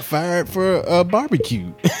man. got fired for a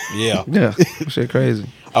barbecue. but yeah, Yeah, shit crazy.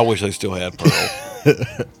 I wish they still had Pearl.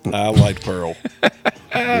 I liked Pearl.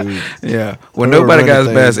 Yeah, well, They were nobody got as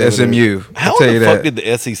running bad as things over SMU. How I'll tell you the fuck that. did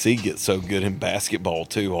the SEC get so good in basketball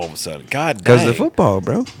too? All of a sudden, God, Because dang. the football,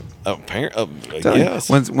 bro. Apparently, Tell you, yes.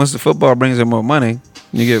 Once the football brings in more money,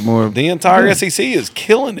 you get more. The entire SEC is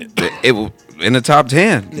killing it. It will in the top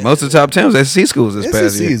 10. Most of the top 10 was SEC schools this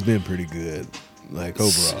past SEC year. has been pretty good, like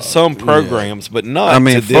overall. Some programs, but not. I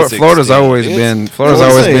mean, to this Florida's extent. always It's- been Florida's I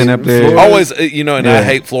would always say been up there. Florida- always, and I Yeah.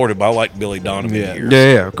 hate Florida, but I like Billy Donovan Yeah. here.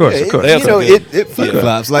 Yeah, of course, Yeah, of course. They have you know, some good- it flip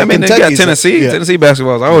flops. Like I mean, they Kentucky's got Tennessee. Yeah. Tennessee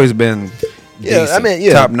basketball has always been Yeah, I decent, mean,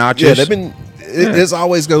 yeah, top-notchish. Yeah, they've been. This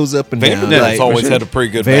always goes up and down. Vanderbilt's Like, always sure. had a pretty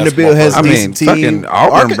good Vanderbilt has basketball I program. mean, decent team. fucking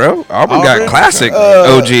Auburn, bro. Auburn got classic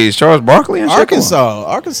uh, OGs. Charles Barkley and shit. Come on.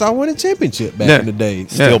 Arkansas won a championship back Yeah. in the day.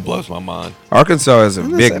 Still blows my mind. Arkansas is a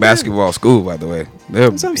I'm just big saying, basketball school, by the way. They're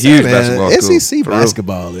a That's what I'm huge saying, man. basketball school. SEC for real.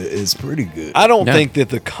 basketball is pretty good. I don't Yeah. think that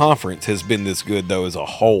the conference has been this good though as a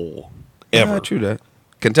whole ever. Yeah, true that.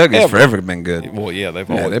 Kentucky's Ever. forever been good. Well, yeah, they've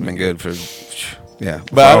Yeah, always they've been good for. Yeah, before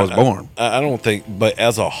But I was born. I don't think, but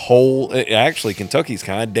as a whole, actually, Kentucky's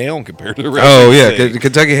kind of down compared to the rest. Oh of the yeah, state.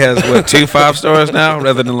 Kentucky has what 2 5-stars now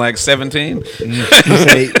rather than like 17. You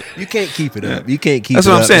say, you can't keep it up. You can't keep That's it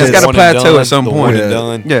what I'm up. saying. It's Just- got to one and plateau done, at some the point. one and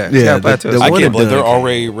done. Yeah, it's Yeah, got to plateau. the at some I one can't and believe they're done.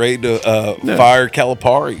 already ready to fire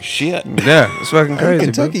Calipari. Shit. Yeah, it's fucking crazy,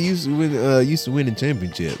 Kentucky bro. used to winning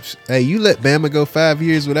championships. Hey, you let Bama go 5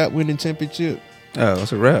 years without winning championship. Oh,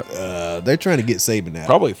 that's a wrap. They're trying to get Saban out.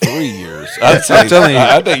 Probably 3 years. I'd say, I'm telling you.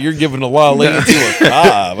 I think you're giving a lot of leniency to a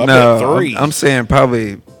 5. I No, bet 3. I'm saying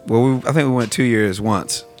probably. Well, I think we went 2 years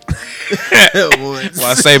once.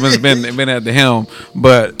 While Saban's been at the helm,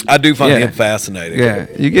 but I do find yeah. him fascinating. yeah,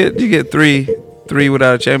 you get three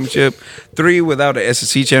without a championship, 3 without a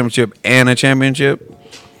SEC championship and a championship.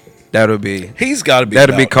 That'll be He's got to be.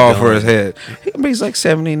 that'll be about called for done. his head. He's like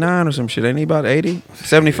 79 or some shit. Ain't he about 80,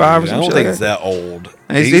 75 or I some don't shit think like he's that? that old.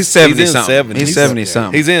 He's 70 in something. 70s. He's 70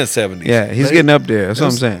 something. He's in his 70s. Yeah, he's They- getting up there. That's what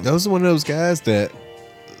I'm saying. Those are one of those guys that,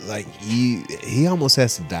 like, he almost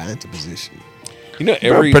has to die into position. You know, Bro,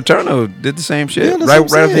 every Paterno did the same shit Yeah, that's right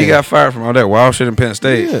what I'm after he saying. got fired from all that wild shit in Penn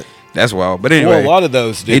State. Yeah. That's wild. But anyway, well, a lot of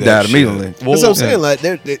those do he that died shit. immediately. Well, That's what I'm saying. Like,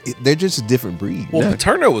 they're just a different breed. Well, Yeah.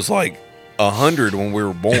 Paterno was like 100 when we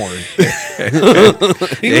were born.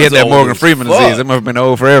 he had that Morgan Freeman disease. That must have been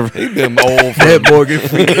old forever. He's been old for That Morgan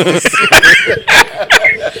Freeman.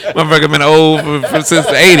 Motherfucker been old for since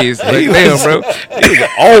the 80s. Like, damn, bro. he was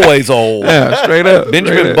always old. Yeah, straight up.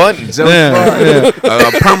 Benjamin straight up. Button. Yeah, yeah.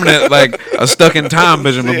 A permanent, like a stuck in time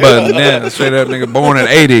Benjamin Button. Yeah, straight up nigga born in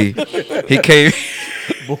 80. He came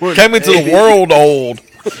Came into the world old.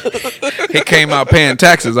 He came out paying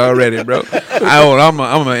taxes already, bro. I'm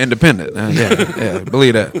an independent. Yeah,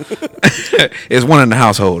 believe that. It's one in the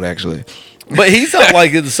household, actually. But he's not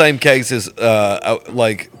like in the same case as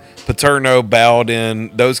like Paterno,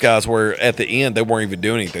 Bowden, those guys were at the end. They weren't even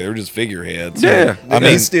doing anything. They were just figureheads. Yeah, I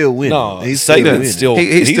mean, he's still winning. No, he's Saban's still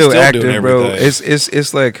winning. He's still active, doing bro. everything.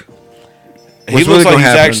 It's like he looks like he's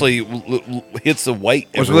actually hits the weight.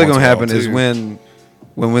 What's really gonna happen is when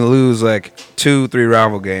we lose like 2-3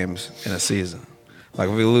 rival games in a season. Like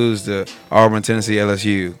if we lose to Auburn, Tennessee,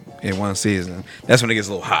 LSU in one season, that's when it gets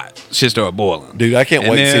a little hot. Shit start boiling. Dude, I can't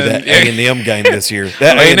wait to see that A&M game this year.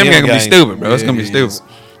 That A&M game gonna be stupid, bro. It's gonna be stupid.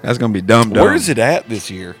 That's gonna be dumb. Where is it at this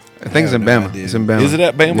year? I think it's in Bama. It's in Bama. Is it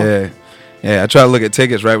at Bama? Yeah. Yeah, I tried to look at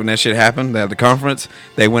tickets right when that shit happened at the conference.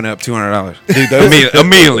 They went up $200. Dude, those,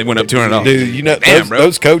 immediately went up $200. Dude, you know,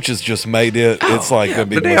 those coaches just made it. It's like gonna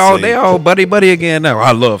be. But they all buddy again now.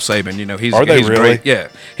 I love Saban. You know, he's really? Great. Yeah,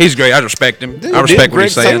 he's great. I respect him. Dude, I respect what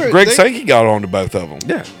he's saying. Greg Sankey got on to both of them.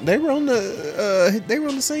 Yeah, they were on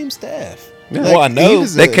the same staff. Yeah. Well, I know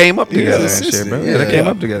they came up together and shit, bro. Yeah, they came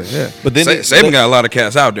up together. Yeah, but then Saban got a lot of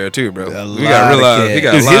cats out there too, bro. We got to realize he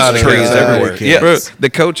got a lot of trees cats everywhere. Yeah, bro. The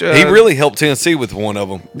coach, he really helped Tennessee with one of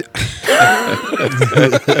them.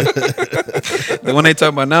 The one they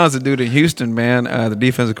talk about now is the dude in Houston, man. The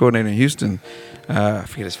defensive coordinator in Houston. I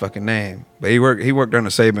forget his fucking name, but he worked under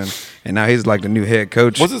Saban, and now he's like the new head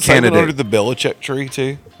coach. Was it Saban under the Belichick tree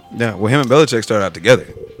too? Yeah, well, him and Belichick started out together.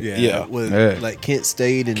 Yeah. Like Kent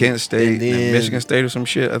State and Michigan State or some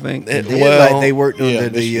shit, I think. And then, like they worked under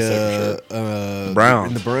the Browns.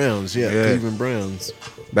 In the Browns, Cleveland Browns.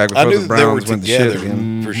 Back before the Browns went together to shit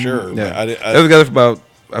again. for sure. Yeah. They were together for about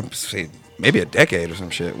I'd say maybe a decade or some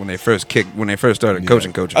shit when they first started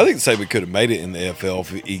coaching. I think Saban could have made it in the NFL if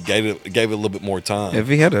he gave it a little bit more time. If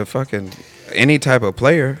he had a fucking any type of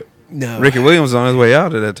player. No. Ricky Williams was on his way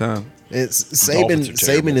out at that time. It's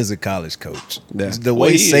Saban is a college coach. Yeah. The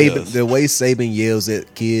way Saban yells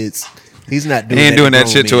at kids, he's not doing. He ain't doing that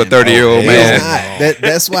shit to a 30-year-old man.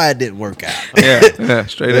 That's why it didn't work out. Yeah,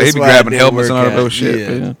 straight up. He be grabbing helmets and all of those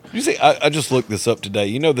shit. Yeah. You see, I just looked this up today.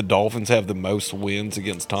 You know the Dolphins have the most wins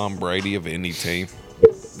against Tom Brady of any team.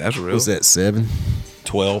 That's real. Was that 7?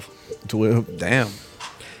 12. Damn.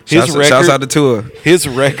 Shouts out to Tua. His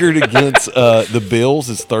record against the Bills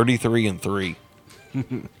is 33-3.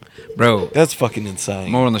 Bro, that's fucking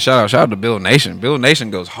insane. More on the shout out to Bill Nation. Bill Nation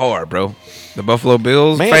goes hard, bro. The Buffalo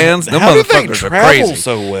Bills fans, them how motherfuckers do they are crazy.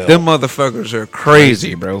 So well? Them motherfuckers are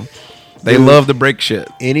crazy, bro. They love to break shit.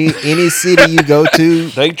 Any city you go to,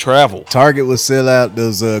 they travel. Target will sell out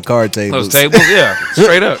those card tables. Those tables, yeah,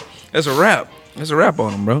 straight up. That's a wrap. That's a wrap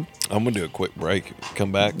on them, bro. I'm gonna do a quick break.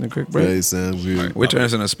 Come back. A quick break. That sounds good. Right, we turn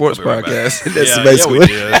this into a sports podcast. That's basically. We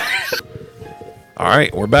did. All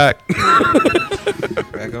right, we're back.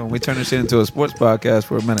 Back on. We turned this into a sports podcast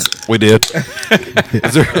for a minute. We did.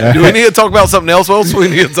 Do we need to talk about something else? What else we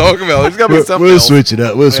need to talk about? There's got to be something else.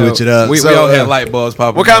 We'll switch it up. We all had light bulbs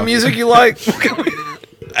popping. What kind of music you like?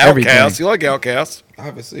 Outcast. You like Outcast?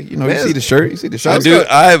 Obviously. You know, you see the shirt.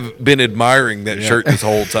 I have been admiring that shirt this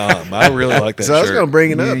whole time. I really like that shirt. So I was going to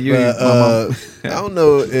bring it up. I don't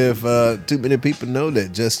know if too many people know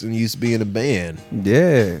that Justin used to be in a band.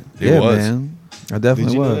 Yeah. He was. Man. I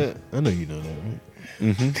definitely was. Know that? I know you know that, right?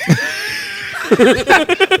 Mm-hmm.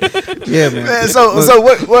 Yeah, man. So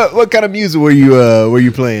what kind of music were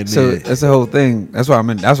you playing? So that's the whole thing. That's why I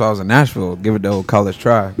was in Nashville. Give it the old college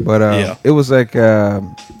try. But it was like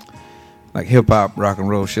hip hop, rock and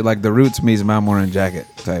roll shit, like the Roots meets My Morning Jacket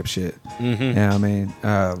type shit. Mm-hmm. Yeah, I mean,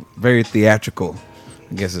 very theatrical.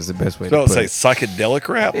 I guess is the best way to put it. Psychedelic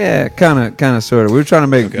rap. Yeah, kind of, sort of. We were trying to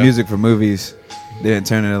make music for movies. Then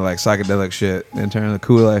turn into like psychedelic shit. Then turn into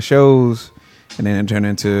cool ass shows. And then it turned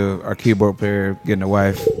into our keyboard player getting a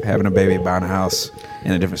wife, having a baby, buying a house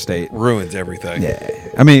in a different state. Ruins everything.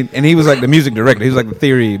 Yeah. I mean, and he was like the music director. He was like the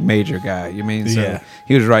theory major guy. You mean? So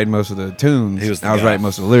he was writing most of the tunes. I was writing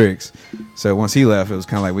most of the lyrics. So once he left, it was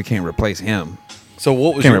kind of like we can't replace him. So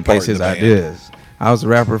what was can't your replace part in his the band? ideas. I was the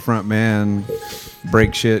rapper, front man,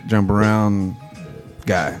 break shit, jump around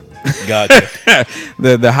guy. Gotcha.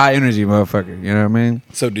 the high energy motherfucker, you know what I mean?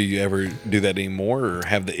 So do you ever do that anymore or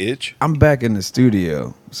have the itch? I'm back in the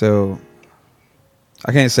studio, so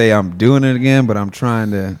I can't say I'm doing it again, but I'm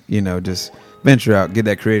trying to, just venture out, get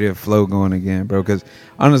that creative flow going again, bro. Because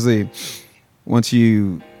honestly, once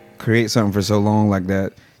you create something for so long like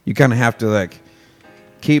that, you kind of have to like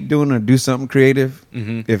keep doing or do something creative.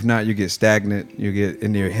 Mm-hmm. If not, you get stagnant. You get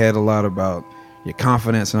in your head a lot about your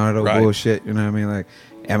confidence and all that bullshit. You know what I mean? Like,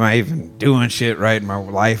 am I even doing shit right in my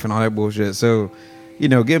life and all that bullshit? So,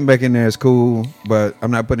 getting back in there is cool, but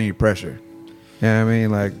I'm not putting any pressure. Yeah, I mean,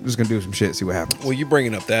 like, just gonna do some shit, see what happens. Well, you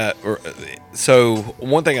bringing up that, so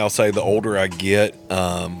one thing I'll say: the older I get,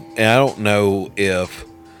 and I don't know if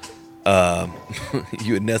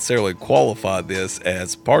you would necessarily qualify this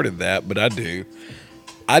as part of that, but I do.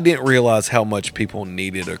 I didn't realize how much people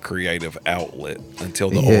needed a creative outlet until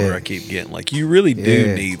the older I keep getting. Like, you really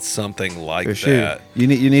do need something like that. Sure. You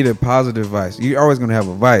need a positive vice. You're always gonna have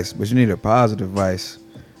a vice, but you need a positive vice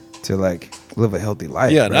to like live a healthy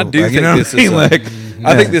life. Yeah, bro. and I do think this is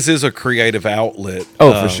I think this is a creative outlet.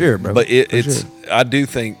 Oh, for sure, bro. But it's I do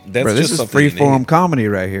think that's bro, this just is free form comedy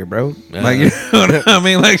right here, bro. Like, you know what I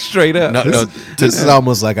mean? Like, straight up. This is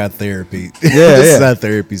almost like our therapy. Yeah, this is our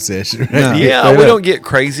therapy session. Right? No, yeah, we don't get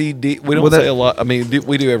crazy deep. We don't say a lot. I mean,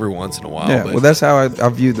 we do every once in a while. Yeah, but. well, that's how I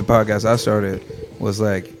viewed the podcast. I started was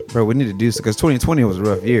like, bro, we need to do this because 2020 was a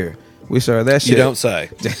rough year. We started that shit. You don't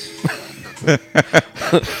say.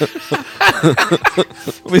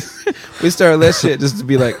 we started that shit just to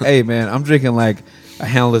be like, hey man, I'm drinking like a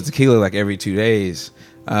handle of tequila like every 2 days.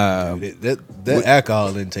 That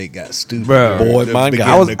alcohol intake got stupid, bro. Boy, mine got.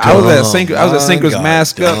 I was at Synchro's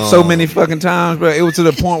mask up so many fucking times, bro. It was to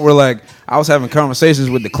the point where like I was having conversations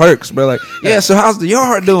with the clerks, bro. Like, yeah, so how's the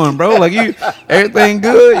yard doing, bro? Like, you everything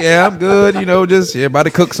good? Yeah, I'm good. You know, just about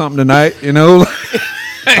to cook something tonight. You know.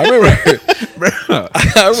 I remember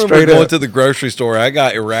going to the grocery store. I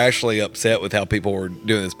got irrationally upset with how people were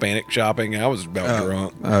doing this panic shopping. I was about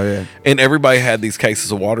drunk. Oh yeah. And everybody had these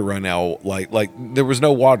cases of water run out. Like there was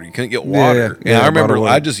no water. You couldn't get water. And I remember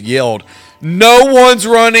I just yelled, "No one's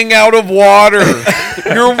running out of water.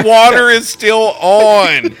 Your water is still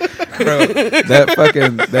on." Bro,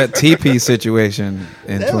 that TP situation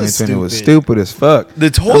in 2020 was stupid as fuck.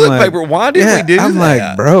 The toilet paper. Why did we do that? I'm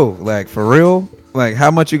like, bro, like for real. Like,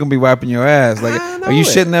 how much you gonna be wiping your ass? Like, are you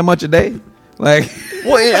shitting that much a day? Like,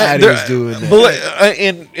 well, was doing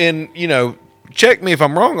that. And you know, check me if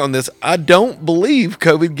I'm wrong on this. I don't believe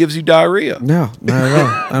COVID gives you diarrhea. No, not at all.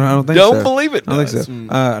 I don't think so. Don't believe it. I don't think so.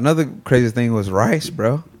 Another crazy thing was rice,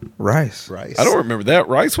 bro. Rice. I don't remember that.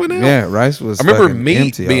 Rice went out? Yeah, rice was. I remember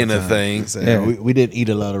meat being a thing. Yeah, we didn't eat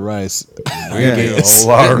a lot of rice. We ate a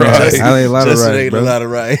lot of rice. I ate a lot of rice. Ate a lot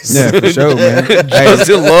of rice. Yeah, for sure, man.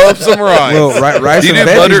 Justin loves some rice. Well, rice and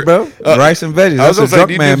veggies, bro. Rice and veggies. That's a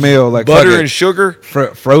drunk man meal. Like butter and sugar,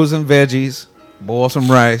 frozen veggies. Boil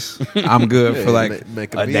some rice. I'm good for like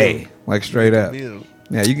make a day. Like straight up.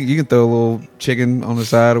 Yeah, you can throw a little chicken on the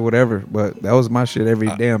side or whatever, but that was my shit every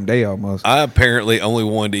damn day almost. I apparently only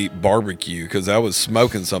wanted to eat barbecue because I was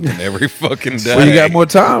smoking something every fucking day. Well, you got more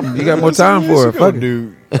time. You got more time for it. Fuck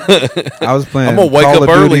dude. I was playing. I'm gonna wake up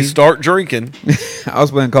early, start drinking. I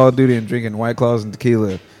was playing Call of Duty and drinking White Claws and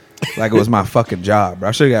tequila like it was my fucking job, bro.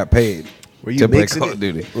 I should have got paid to play Call of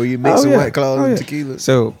Duty. Were you mixing White Claws and tequila?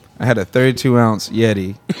 So I had a 32-ounce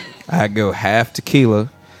Yeti. I'd go half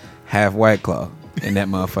tequila, half White Claw in that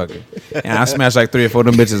motherfucker. And I smashed like 3 or 4 of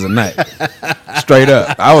them bitches a night. Straight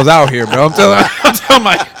up. I was out here, bro. I'm telling you,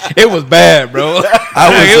 it was bad, bro. It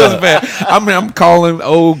was bad. I mean, I'm calling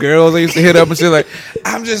old girls I used to hit up and shit like,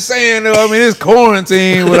 I'm just saying, though, I mean, it's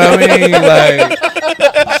quarantine, but I mean, like,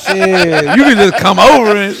 shit, you can just come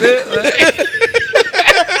over and shit.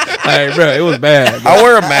 Like, bro, it was bad. Bro. I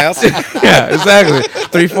wear a mask. Yeah, exactly.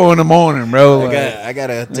 3, 4 in the morning, bro. I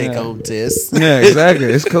got a take home test. Yeah, exactly.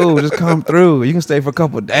 It's cool. Just come through. You can stay for a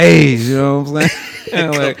couple of days. You know what I'm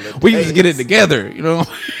saying? Like, we can just get it together. You know.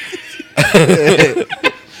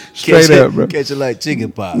 Straight up, bro. Catch it like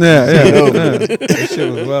chicken pox. Yeah. That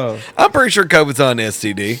shit was wild. I'm pretty sure COVID's on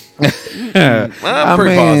STD. I'm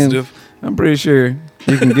pretty positive. I'm pretty sure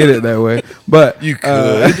you can get it that way, but you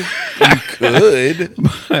could. You could.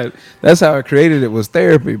 But that's how I created it, was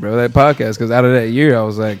therapy, bro. That podcast, because out of that year, I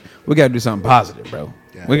was like, we got to do something positive, bro.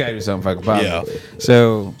 Yeah. We got to do something fucking positive. Yeah.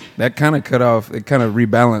 So that kind of cut off. It kind of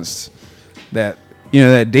rebalanced that,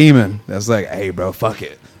 that demon that's like, hey, bro, fuck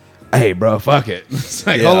it. Hey, bro, fuck it. It's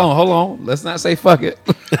like, hold on. Let's not say fuck it.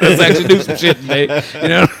 Let's actually do some shit today. You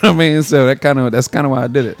know what I mean? So that's kind of why I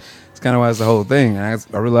did it. Kind of why it's the whole thing. And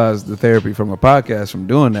I realized the therapy from a podcast from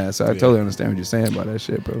doing that. So I totally understand what you're saying about that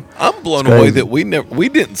shit, bro. I'm blown away that we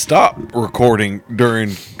didn't stop recording during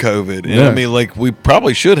COVID. And I mean, like, we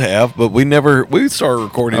probably should have, but we started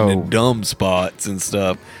recording in dumb spots and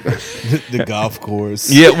stuff. The golf course.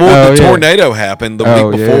 Yeah, well, the tornado happened the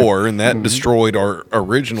week before, and that destroyed our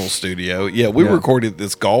original studio. Yeah, we recorded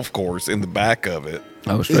this golf course in the back of it.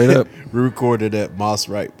 Oh, straight up. We recorded at Moss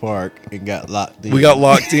Wright Park and got locked in. We got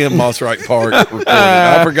locked in Moss Wright Park.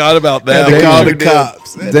 I forgot about that. They called the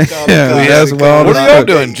cops. What are y'all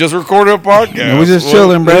doing? Just recording a podcast. We're just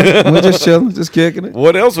chilling, bro. We're just chilling, just kicking it.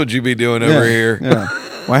 What else would you be doing over here? Yeah.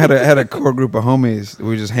 Well, I had a core group of homies.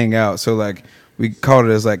 We just hang out. So like, we called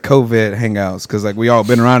it as like COVID hangouts because like we all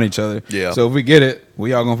been around each other. Yeah. So if we get it,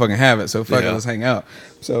 we all gonna fucking have it. So fuck it, let's hang out.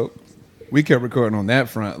 So we kept recording on that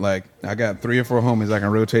front. Like I got 3 or 4 homies I can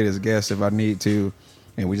rotate as guests if I need to,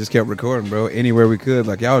 and we just kept recording, bro, anywhere we could,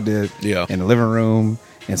 like y'all did. Yeah. In the living room,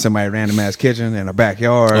 in somebody random ass kitchen, in a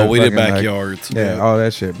backyard. Oh, we did fucking, backyards. Like, all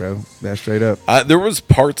that shit, bro. That's straight up. There was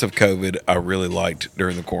parts of COVID I really liked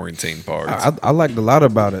during the quarantine parts. I liked a lot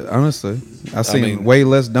about it, honestly. I seen way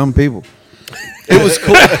less dumb people. It was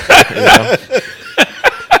cool.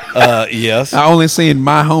 Yes. I only seen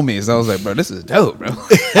my homies. I was like, bro, this is dope, bro.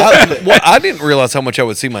 I didn't realize how much I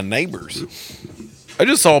would see my neighbors. I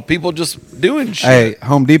just saw people just doing shit. Hey,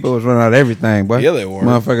 Home Depot was running out of everything, boy. Yeah, they were.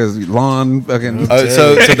 Motherfuckers, lawn, fucking.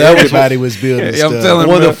 So that was everybody was building stuff. I'm telling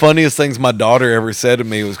one of the funniest things my daughter ever said to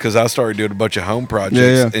me was because I started doing a bunch of home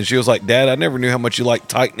projects, and she was like, "Dad, I never knew how much you like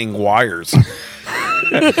tightening wires."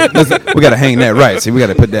 Listen, we got to hang that right. See, we got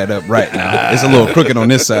to put that up right now. It's a little crooked on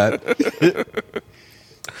this side.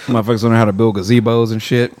 Motherfuckers learn how to build gazebos and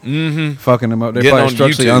shit. Mm-hmm. Fucking them up. They're probably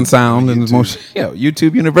structurally unsound and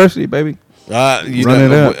YouTube University, baby. You Run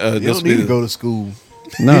it up. You don't need to go to school.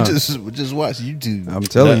 No. You just watch YouTube. I'm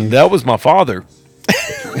telling you. That was my father.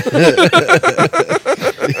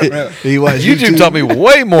 YouTube taught me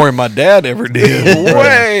way more than my dad ever did.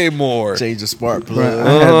 Way more. Change the spark plug.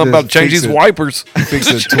 I'm about to change these wipers. Fix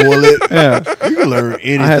the toilet. Yeah. You can learn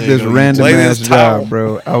anything. I had this random ass towel. job,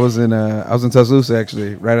 bro. I was in Tuscaloosa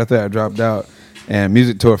actually. Right after I dropped out, and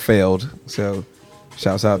music tour failed. So,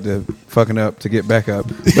 shouts out to fucking up to get back up.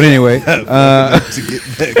 But anyway, to get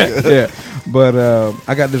back up. yeah. But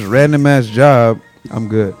I got this random ass job. I'm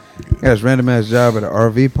good. I got this random ass job at an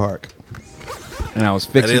RV park, and I was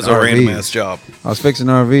fixing. That is a RVs. random ass job. I was fixing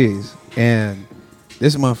RVs, and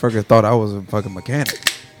this motherfucker thought I was a fucking mechanic.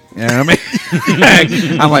 You know what I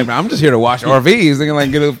mean? I'm like, man, I'm just here to wash RVs. Thinking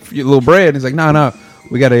like get a little bread. He's like, no,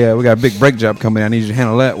 we got a big brake job coming. I need you to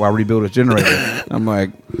handle that while I rebuild this generator. I'm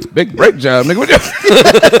like, big brake job, nigga. What the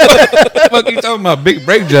fuck you talking about? Big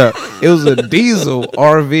brake job. It was a diesel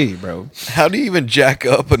RV, bro. How do you even jack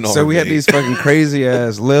up an RV? So we had these fucking crazy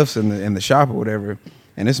ass lifts in the shop or whatever.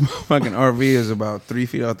 And this fucking RV is about 3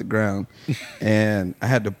 feet off the ground. And I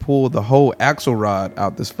had to pull the whole axle rod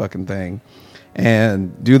out this fucking thing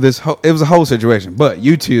and do this it was a whole situation, but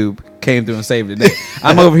YouTube came through and saved the day.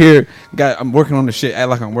 I'm over here, I'm working on the shit, act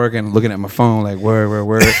like I'm working, looking at my phone, like where.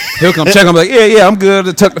 He'll come check. I'm like, yeah, I'm good.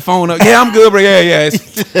 To tuck the phone up. Yeah, I'm good, bro. Yeah.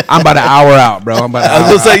 I'm about an hour out, bro. I was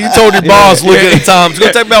gonna say, you told your boss, look at the time. It's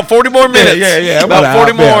gonna take about 40 more minutes. Yeah. About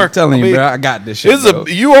 40 more. I'm telling you, bro, I got this shit.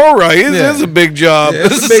 You all right? It is a big job. Yeah,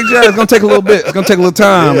 it's a big job. It's gonna take a little bit. It's gonna take a little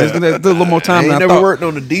time. It's gonna take a little more time. I ain't never worked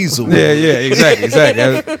on a diesel. Yeah, exactly.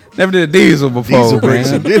 I never did a diesel before. Diesel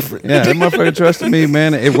brakes are different. Yeah, that motherfucker trusted me,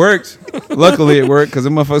 man. It worked. Luckily, it worked because the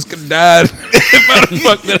motherfuckers could have died if I'd have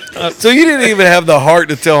fucked it up. So you didn't even have the heart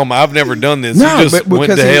to tell him, I've never done this. No, you just but went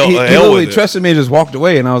because to hell, he hell literally with it. trusted me and just walked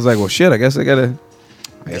away. And I was like, well, shit, I guess I gotta do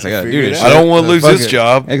this shit. I don't want to lose Fuck this it.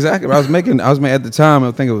 job. Exactly. I was making at the time,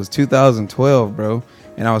 I think it was 2012, bro.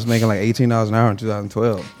 And I was making like $18 an hour in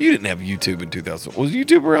 2012. You didn't have YouTube in 2000. Was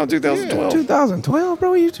YouTube around 2012? 2012,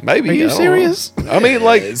 bro? Maybe. Are you serious? I mean,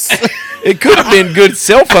 like, it could have been good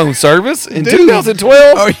cell phone service in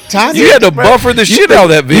 2012. You had to buffer the shit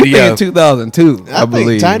out of that You video. think 2002, I believe.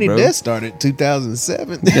 think Tiny bro. Desk started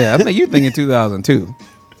 2007. Yeah, I think you thinking 2002.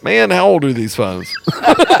 Man, how old are these phones?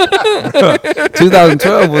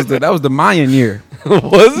 2012 was the Mayan year.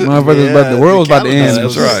 Was it? Motherfuckers, the world was about to end.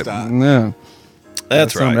 That's right. Yeah,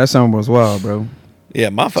 That's right. That song was wild, bro. Yeah,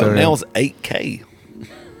 my phone now is 8K.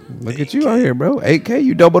 Look at you out here, bro. 8K,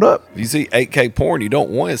 you doubled up. If you see 8K porn, you don't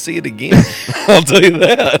want to see it again. I'll tell you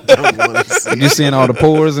that. You seeing all the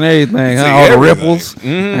pores and everything, huh? All the ripples,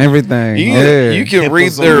 everything. You can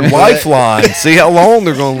read their lifeline, see how long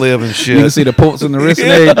they're going to live and shit. You can see the pulse in the wrist and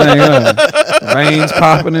everything, huh? Veins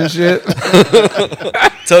popping and shit.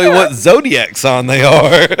 Tell you what zodiac sign they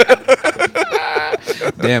are.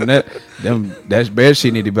 Damn, that bed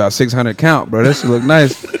sheet need about 600 count, bro. That should look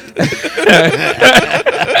nice.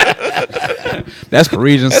 That's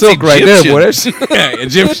Parisian silk right there, boy. That's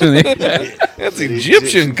Egyptian. That's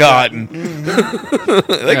Egyptian cotton.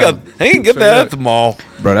 They ain't get that at the mall.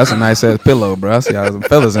 Bro, that's a nice ass pillow, bro. I see all them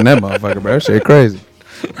fellas in that motherfucker, bro. That shit crazy.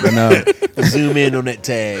 But Zoom in on that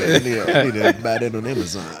tag. I need to buy that on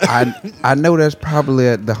Amazon. I know that's probably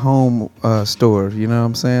at the home store. You know what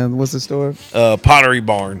I'm saying? What's the store? Pottery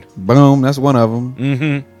Barn. Boom. That's one of them.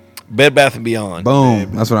 Mm-hmm. Bed Bath and Beyond.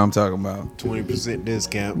 Boom. That's what I'm talking about. 20%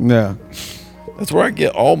 discount. Yeah. That's where I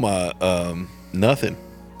get all my nothing.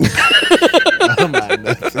 I'm not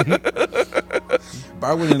nothing.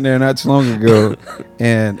 I went in there not too long ago,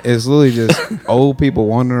 and it's literally just old people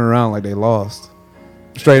wandering around like they lost.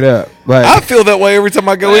 Straight up. Like, I feel that way every time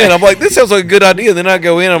I go in. I'm like, this sounds like a good idea. Then I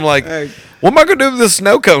go in, I'm like, what am I going to do with this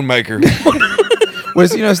snow cone maker? well,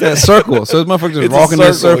 it's that circle. So this motherfucker just walking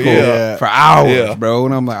that circle for hours, bro.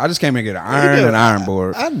 And I'm like, I just came and get an iron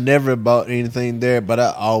board. I never bought anything there, but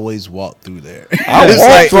I always walk through there.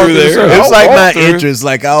 It's like my interest.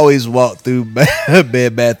 Like I always walk through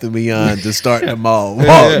Bed Bath & Beyond to start the mall.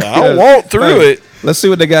 I'll walk through it. Let's see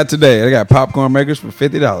what they got today. They got popcorn makers for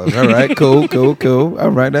 $50. All right, cool.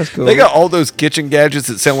 All right, that's cool. They got all those kitchen gadgets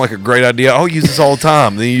that sound like a great idea. I'll use this all the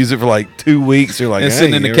time. Then you use it for like 2 weeks. You're like, and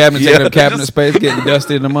sitting in the cabinet, taking up cabinet space, getting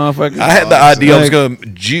dusty in the motherfucker. I had the idea I was going to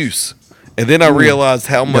juice. And then I realized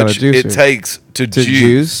how much it takes to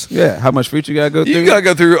juice. Yeah, how much fruit you got to go through? You got to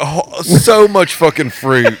go through so much fucking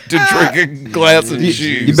fruit to drink a glass of juice.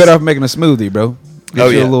 You better off making a smoothie, bro. Get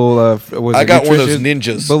a little, I got one of those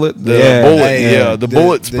ninjas. Bullet? The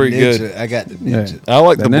bullet's pretty ninja, good. I got the ninja. I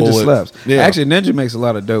like the ninja bullet. slaps. Yeah. Actually, Ninja makes a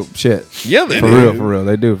lot of dope shit. Yeah, they for do. real.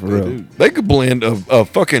 They do, for real. They could blend a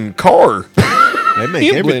fucking car. They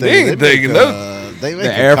make everything. They make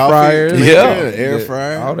the air fryers. Air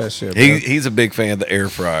fryer. All that shit, bro. He's a big fan of the air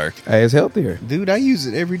fryer. Hey, it's healthier. Dude, I use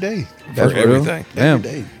it every day. That's for everything. Damn. Every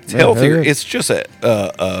day. It's healthier. It's just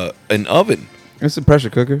an oven. It's a pressure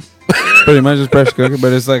cooker. Pretty much just pressure cooker,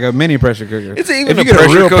 but it's like a mini pressure cooker. It's even a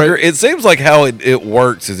pressure cooker. It seems like how it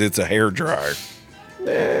works is it's a hair dryer.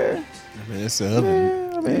 Yeah. I mean, it's an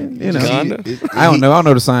oven. I mean, you know. I don't know. I don't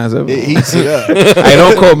know the science of it. It heats it up. Hey,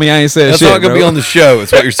 don't quote me. I ain't said That's shit. That's not going to be on the show.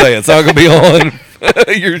 That's what you're saying. It's not going to be on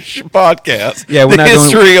your podcast. Yeah, we're the not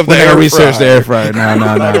history of the air research fryer. the air fryer.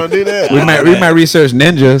 No. Don't do that. We might research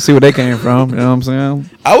Ninja, see where they came from. You know what I'm saying?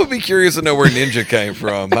 I would be curious to know where Ninja came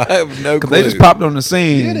from. I have no clue. They just popped on the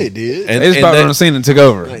scene. Yeah, they did. They just popped on the scene and took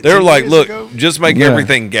over. They're like, look, just make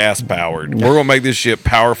everything gas powered. We're gonna make this shit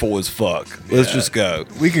powerful as fuck. Let's just go.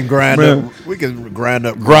 We can grind up. We can grind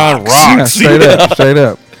up. Grind rocks. Yeah, straight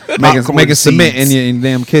up. Making cement in your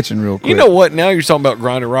damn kitchen real quick. You know what? Now you're talking about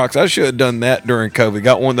grinding rocks. I should have done that during COVID.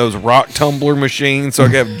 Got one of those rock tumbler machines so I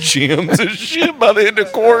could have gyms and shit by the end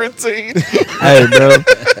of quarantine. Hey, bro.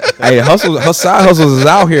 Hey, side hustles is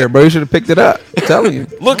out here, bro. You should have picked it up. I'm telling you.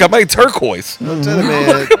 Look, I made turquoise. I'm telling you,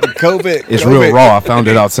 man. COVID. It's real raw. I found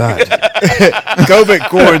it outside. COVID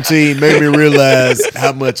quarantine made me realize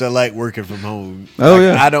how much I like working from home. Oh,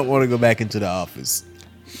 yeah. I don't want to go back into the office.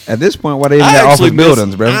 At this point, why they even got office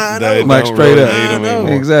buildings, bro? Like straight up.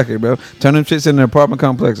 Exactly, bro. Turn them shits into apartment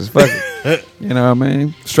complexes. Fuck it. You know what I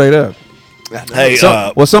mean? Straight up. Hey,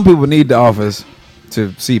 some people need the office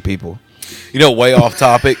to see people. You know, way off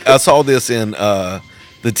topic. I saw this in the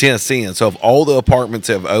Tennessean. So, if all the apartments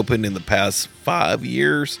have opened in the past 5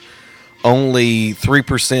 years, only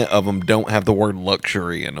 3% of them don't have the word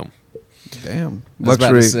luxury in them. Damn, I was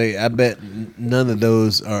about to say, I bet none of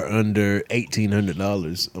those are under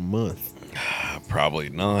 $1,800 a month. Probably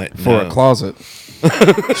not for a closet.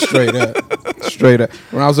 Straight up.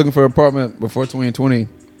 When I was looking for an apartment before 2020,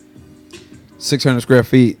 600 square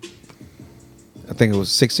feet. I think it was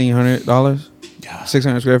 $1,600.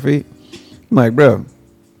 600 square feet. I'm like, bro.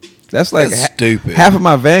 That's like stupid. Half of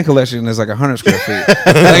my van collection is like 100 square feet. Like,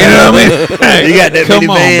 you know what I mean? You got that Come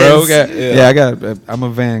many on, vans. bro. I'm a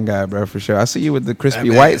van guy, bro, for sure. I see you with the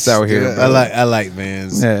crispy whites out here. Bro. I like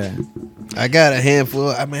vans. Yeah. I got a handful.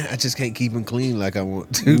 I mean, I just can't keep them clean like I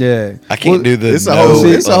want to. Yeah, I can't do this.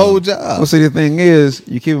 It's a whole job. Well, see, the thing is,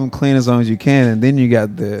 you keep them clean as long as you can, and then you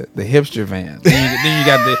got the hipster van. Then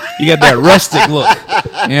you got that rustic look.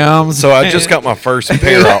 You know what I'm saying? So I just got my first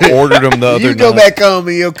pair. I ordered them the other night. You go back home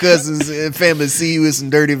and your cousins and family see you with some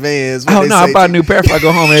dirty vans. Oh no, I buy a new pair if I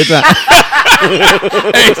go home every time.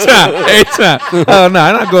 every time. Oh no,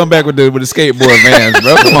 I'm not going back with the skateboard vans,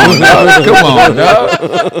 bro.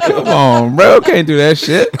 Come on, bro. Can't do that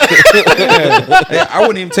shit. Yeah. I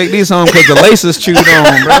wouldn't even take these home because the laces chewed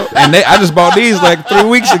on, bro. And I just bought these like 3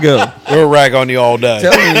 weeks ago. We'll rag on you all day.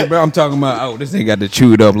 Telling you, bro. I'm talking about, this thing got the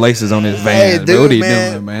chewed up laces on his van. Hey, dude, what are you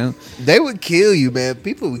doing, man? They would kill you, man.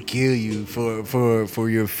 People would kill you for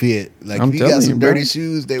your fit. Like, I'm if you got some bro. dirty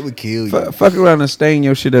shoes, they would kill you. Fuck around and stain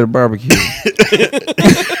your shit at a barbecue.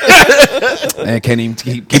 Man can't even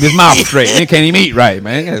keep his mouth straight. Man can't even eat right,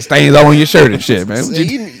 man. Got stains all on your shirt and shit, man.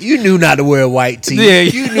 You knew not to wear a white tee. Yeah.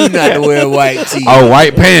 You knew not to wear a white tee. Oh,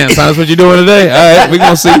 white pants. That's what you doing today? All right, we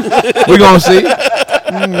gonna see.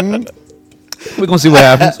 Mm-hmm. We're gonna see what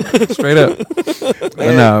happens. Straight up. But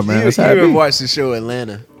no, man. You ever watched the show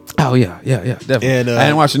Atlanta? Oh yeah, definitely. And, I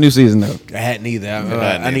didn't watch the new season though. I hadn't either.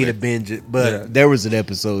 I need to binge it. But there was an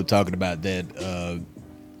episode talking about that.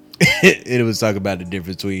 it was talking about the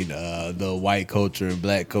difference between the white culture and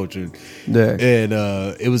black culture. Yeah. And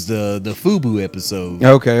it was the FUBU episode.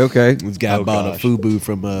 Okay. This guy bought a FUBU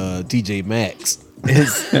from TJ Maxx.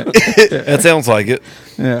 That sounds like it.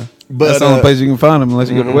 Yeah. But that's the only place you can find them unless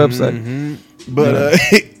you go to the website. But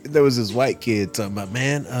there was this white kid talking about,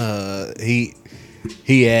 man, he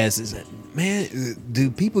asked, is that, man, do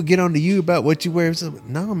people get on to you about what you wear? So,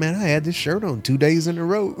 no, man, I had this shirt on 2 days in a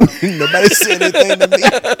row. Nobody said anything to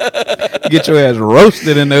me. Get your ass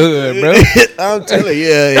roasted in the hood, bro. I'm telling you,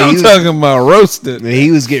 yeah. I'm talking about roasted. Man,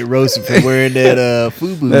 he was getting roasted for wearing that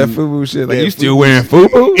FUBU. That FUBU shit. Like, that you still FUBU wearing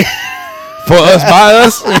FUBU? For us, by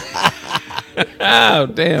us? Oh,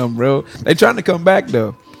 damn, bro. They trying to come back,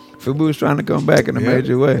 though. FUBU's trying to come back in a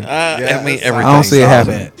major way. I mean, everything. I don't see it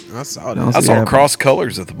happening. I saw that. I saw cross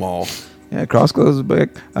colors at the mall. Yeah, cross colors is back.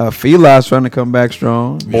 Feli's trying to come back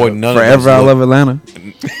strong. Boy, none Forever of I Love Atlanta.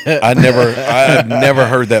 I've never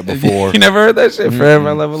heard that before. You never heard that shit? Forever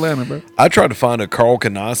I Love Atlanta, bro. I tried to find a Carl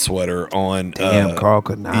Kanai sweater on Carl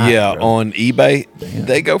Kanai. Yeah, bro. on eBay. Damn.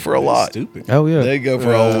 They go for a lot. Stupid. Oh yeah, they go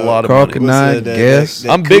for a lot of Carl money. Kanai, Guess.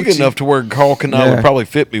 I'm big enough to where Carl Kanai would probably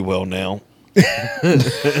fit me well now.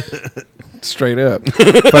 Straight up,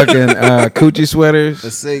 fucking coochie sweaters.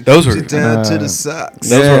 Those are down to the socks.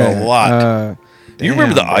 Those are a lot. Do you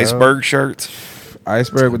remember the bro. iceberg shirts?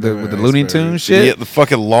 Iceberg with the Looney Tunes shit. Yeah, the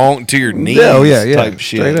fucking long to your knees. Yeah, type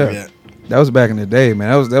shit. Straight up. Yeah. That was back in the day, man.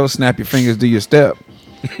 That was snap your fingers, do your step.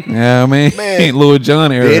 You know what I mean? Man, Lil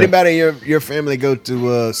Jon era. Did anybody in your family go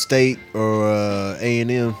to State or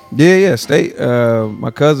A&M? Yeah, State. My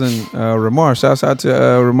cousin Ramar. Shouts out to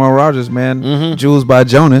Ramar Rogers, man. Mm-hmm. Jewels by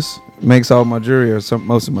Jonas makes all my jewelry or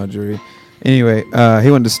most of my jewelry. Anyway,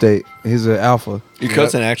 he went to State. He's an Alpha. Your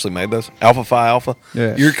cousin actually made those? Alpha Phi Alpha?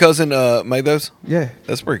 Yeah. Your cousin made those? Yeah.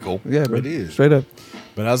 That's pretty cool. Yeah, bro. It is. Straight up.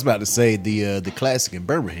 But I was about to say the classic in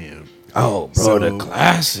Birmingham. Oh, bro, So- the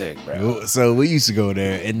classic, bro. So we used to go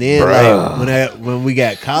there, and then Bruh. like when we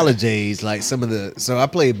got college age, like so I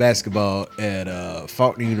played basketball at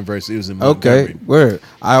Faulkner University. It was in Okay, Montgomery. word.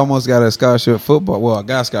 I almost got a scholarship for football. Well, I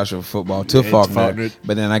got a scholarship for football to to Faulkner, Faulkner.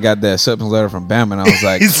 but then I got that acceptance letter from Bama, and I was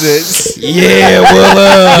like, He said, "Yeah,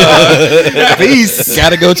 well, peace."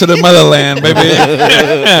 gotta go to the motherland, baby."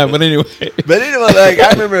 But anyway, But anyway, like I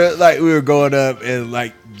remember, like we were going up and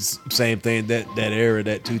like same thing that era,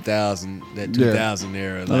 that 2000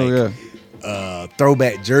 era, like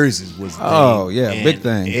throwback jerseys was the Oh, thing. yeah, And big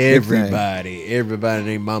thing, big everybody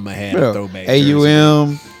named mama had a bro, throwback jersey.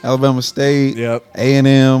 AUM, Alabama State, Yep.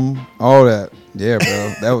 A&M, all that. Yeah,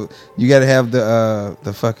 bro. That was you. Got to have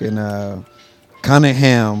the fucking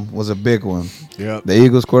Cunningham was a big one. Yep. The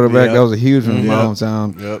Eagles quarterback, Yep. that was a huge one in my Yep.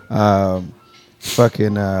 hometown. Yep.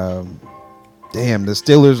 Fucking damn, the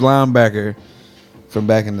Steelers linebacker from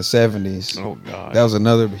back in the 70s. Oh, God. That was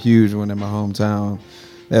another huge one in my hometown.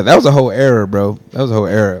 Yeah, that was a whole era, bro. That was a whole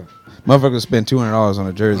era. Motherfuckers spend $200 on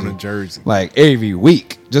a jersey. On a jersey. Like every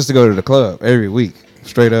week, just to go to the club. Every week.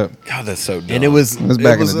 Straight up. God, that's so dumb. And it was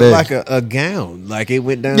back in the day. like a gown, like it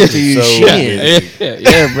went down to your So shin,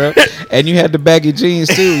 Yeah, bro. And you had the baggy jeans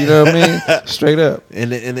too, you know what I mean? Straight up.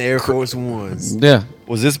 and the Air Force Ones. Yeah.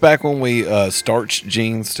 Was this back when we starched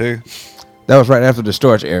jeans too? That was right after the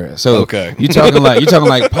starch era. So Okay. you talking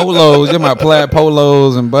like polos, you my plaid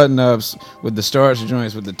polos and button ups with the starch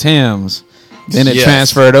joints with the Tims. Then it Yes.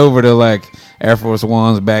 transferred over to like Air Force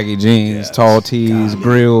Ones, baggy jeans, Yes. tall tees,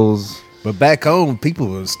 grills. But back home, people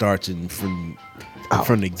were starching from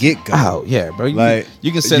the get go. Oh yeah, bro. Like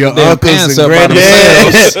you can set your the damn uncles pants and up by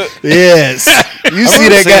themselves. granddad. Yes, you see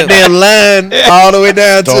that saying goddamn line all the way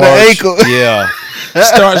down to the ankle. Yeah.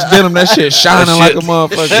 Starch denim, that shit shining like a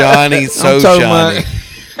motherfucker. Shiny, so I'm talking shiny. about-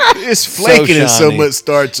 It's flaking and so shiny. much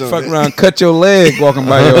starch on Fuck it. around, cut your leg walking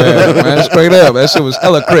by your ass, man. Straight up, that shit was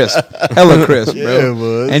hella crisp, bro. Yeah, it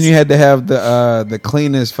was. And you had to have the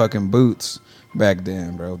cleanest fucking boots back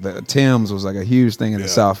then, bro. The Timbs was like a huge thing in the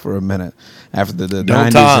South for a minute after the No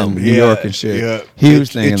 90s time. in New York and shit. Yeah.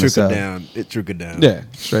 Huge thing in the trickled South. down. It trickled down. Yeah,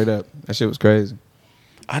 straight up. That shit was crazy.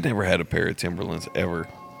 I never had a pair of Timberlands ever.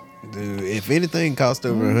 Dude, if anything cost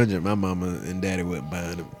over 100, my mama and daddy wouldn't buy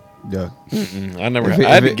them. Yeah, I never. If it- I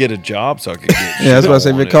had if to it- get a job so I could get. yeah. That's shit what I I said.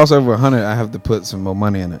 If it wanted. costs over 100, I have to put some more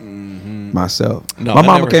money in it myself. No, My I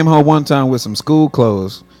mama never- came home one time with some school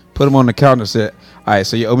clothes, put them on the counter, said, "All right,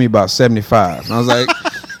 so you owe me about 75." And I was like,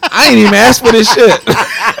 "I ain't even asked for this shit.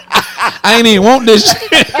 I ain't even want this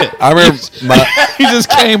shit." I remember my. He just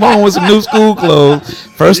came home with some new school clothes.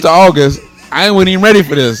 1st of August. I wasn't even ready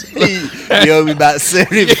for this. You owe me about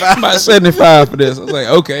 75. Yeah, about 75 for this. I was like,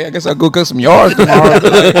 okay, I guess I'll go cut some yards tomorrow.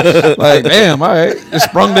 like, damn, all right, just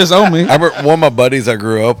sprung this on me. I remember one of my buddies I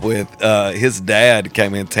grew up with. His dad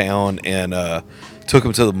came in town and took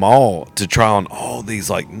him to the mall to try on all these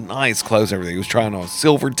like nice clothes and everything. He was trying on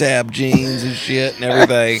silver tab jeans and shit and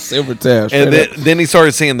everything. Silver tab. And then he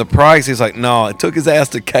started seeing the price. He's like, no, it took his ass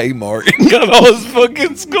to Kmart and got all his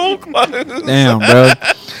fucking school clothes. Damn, bro.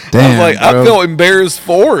 Damn, I was like, bro. I felt embarrassed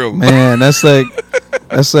for him. Man, that's like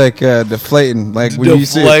deflating. Like when you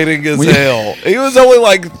see deflating as hell. He was only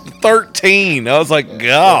like 13. I was like,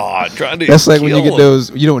 God, trying to. That's like when you kill get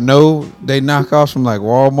those, you don't know, they knockoffs from like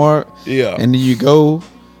Walmart. Yeah. And then you go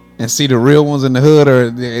and see the real ones in the hood or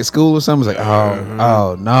at school or something. It's like,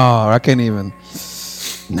 oh no, I can't even.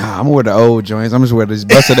 Nah, I'm gonna wear the old joints. I'm just wear these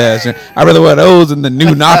busted ass joints. I'd rather wear those than the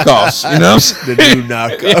new knockoffs. You know what I'm saying? The new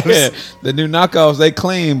knockoffs. Yeah, the new knockoffs, they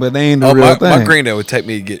clean, but they ain't the real thing. My granddad would take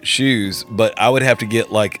me to get shoes, but I would have to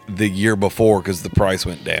get like the year before because the price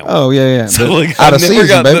went down. Oh yeah. So like, out of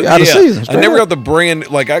season, baby. Out of season. I never got the brand.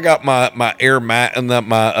 Like I got my Air Mat and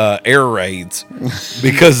my Air Raids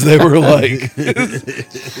because they were like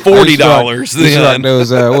 $40 then. Like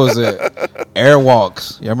those what was it?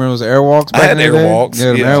 Airwalks. You remember those Airwalks? I had Airwalks.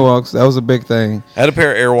 Yeah, the Airwalks. That was a big thing. I had a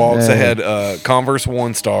pair of Airwalks. Yeah. I had Converse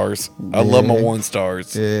 1 Stars. I love my 1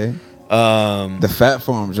 Stars. Yeah. The Fat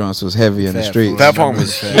Farm joints was heavy in the street. Fat Farm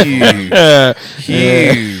was huge.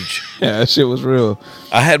 Huge. Yeah, that shit was real.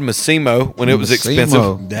 I had Massimo when it was expensive.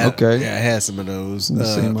 Okay. Yeah, I had some of those.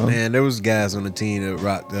 Man, there was guys on the team that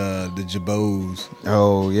rocked the Jabos.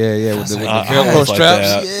 Oh, yeah. With the Velcro Velcro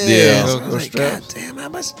straps. Yeah. Velcro straps. God damn, how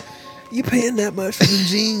much you paying that much for them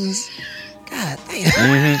jeans? God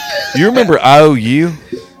damn. You remember IOU?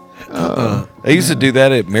 They used to do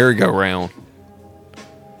that at Merry-Go-Round.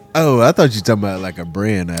 Oh, I thought you were talking about like a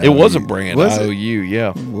brand. It was a brand, Was it? IOU,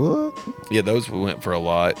 yeah. What? Yeah, those went for a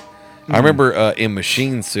lot. I remember in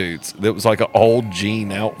machine suits, that was like an old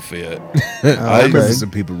jean outfit. I remember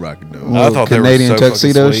some people rocking those. I thought Canadian they were so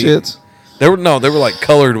tuxedo fucking sweet. shits. They were like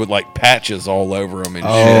colored with like patches all over them and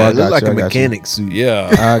shit. I it looked like got a you. mechanic suit. Yeah,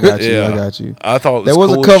 I got you. Yeah. I got you. I thought it was There was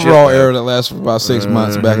cool a as coverall shit, era that lasted for about 6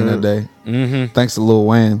 months back in the day. Mm-hmm. Thanks to Lil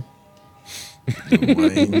Wayne.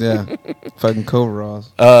 Yeah, fucking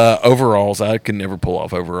coveralls. Overalls, I could never pull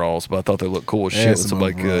off overalls, but I thought they looked cool as I shit had when some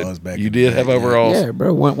somebody overalls could. back You in did the have day, yeah. overalls? Yeah,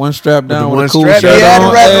 bro. One strap down The with a one cool strap, shirt yeah, on.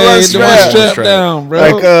 the right one Hey, the strap. one strap Strap. down, bro.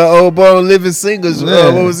 Like old boy on Living Singles.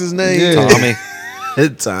 Yeah. What was his name? Yeah. Tommy.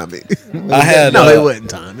 Tommy. I had No, it wasn't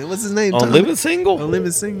Tommy. What's his name? on Tommy? Living Single. On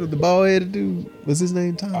Living Single, the bald headed dude. What's his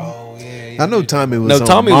name? Tommy. Oh yeah. I know Tommy was. No, on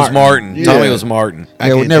Tommy was Martin. Yeah. Tommy was Martin. I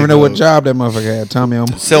Yeah, we can't never think know what of- job that motherfucker had. Tommy on.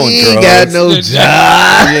 Selling He ain't drugs. got no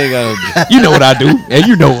job. He ain't got no. You know what I do. Yeah,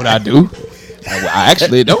 you know what I do. I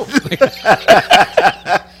actually don't.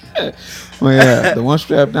 Well, yeah, the one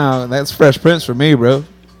strap down. That's Fresh Prince for me, bro.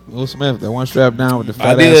 Will Smith, the one strap down with the I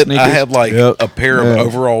fat ass did. sneakers. I had like Yep. a pair of Yeah.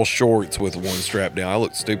 overall shorts with one strap down. I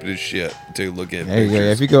looked stupid as shit to look at. There you go.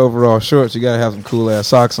 pictures. If you go overall shorts, you gotta have some cool ass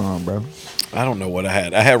socks on, bro. I don't know what I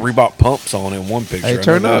had. I had Reebok pumps on in one picture. Hey, I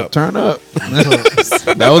turn know up, turn up.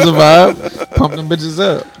 That was a vibe. Pump them bitches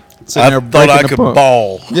up. Sitting I there thought breaking I the could pump.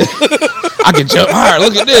 ball. I can jump hard.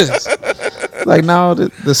 Look at this. Like, no,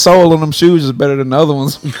 the sole on them shoes is better than the other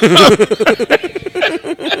ones.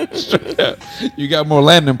 Straight up. You got more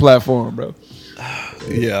landing platform, bro.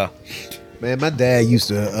 Yeah. Man, my dad used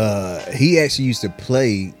to. He actually used to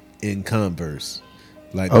play in Converse.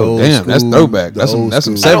 Like the Oh old damn, that's school- throwback. the That's some old that's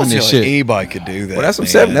some school. I don't see 70s how shit. anybody could do that. Well, that's some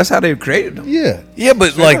man. 70s. That's how they created them. Yeah. Yeah,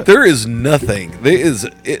 but like there is nothing. There is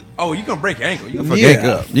it. Oh, you gonna break your ankle? You gonna fuck Yeah. your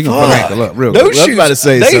ankle up? You gonna fuck your ankle up? Real? Those good. was shoes, about to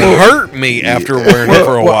say they something. hurt me after wearing it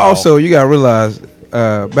for a while. Also, you gotta realize,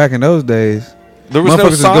 back in those days, there was no motherfuckers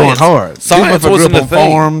was going science. hard. These Science motherfuckers wasn't grew a up on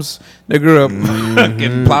thing. farms. They grew up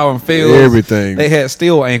fucking plowing fields. Everything. They had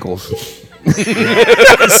steel ankles.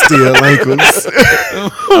 Steel ankles.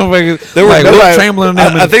 They were like Will Chamberlain and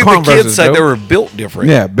them I in think the Converses, kids said bro. they were built different.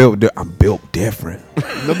 Yeah, I'm built different.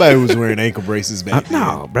 Nobody was wearing ankle braces back then.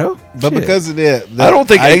 No, bro. But Shit. because of that, I don't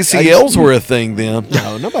think I ACLs were a thing then.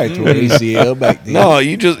 No, nobody tore ACL back then. No,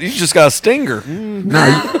 you just got a stinger.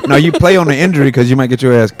 No, you play on the injury because you might get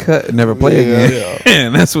your ass cut and never play again.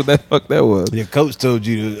 And that's what that was. Your coach told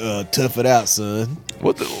you to tough it out, son.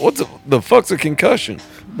 What's the fuck's a concussion?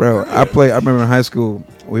 Bro, I remember in high school,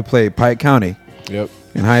 we played Pike County. Yep.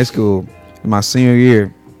 In high school, in my senior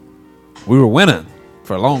year, we were winning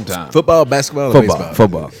for a long time. Football, basketball, or baseball?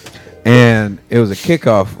 Football. And it was a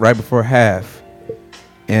kickoff right before half.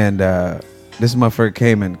 And this motherfucker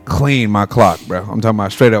came and cleaned my clock, bro. I'm talking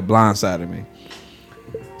about straight up blindsided me.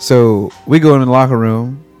 So we go in the locker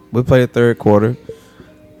room. We play the third quarter.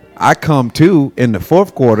 I come to in the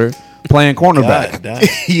fourth quarter playing cornerback.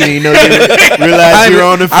 You ain't know you realize you're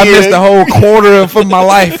on the field. I missed the whole quarter of my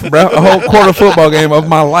life, bro. A whole quarter football game of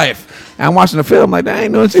my life. And I'm watching the film like, I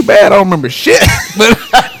ain't doing too bad. I don't remember shit, but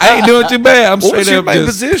I ain't doing too bad. I'm what straight was your up main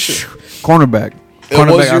just position? Cornerback.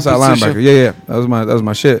 Cornerback outside linebacker. Yeah. That was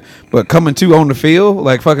my shit. But coming to on the field,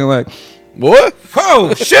 like fucking like, what?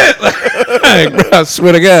 oh shit! Like, bro, I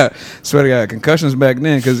swear to God, concussions back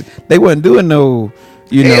then because they wasn't doing no,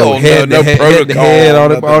 head to head, all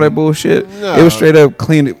that bullshit. No. It was straight up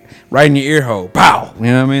clean it right in your ear hole, pow. You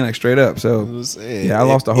know what I mean? Like straight up. So I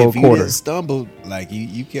lost the whole quarter. If you didn't stumble, like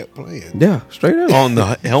you kept playing. Yeah, straight up. On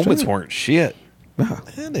the helmets weren't shit. Nah.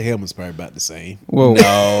 And the helmet's probably about the same. Well,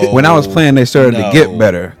 no. When I was playing, they started to get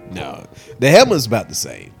better. No, the helmet's about the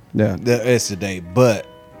same. Yeah, that's today, but.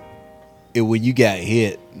 When you got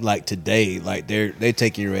hit like today, like they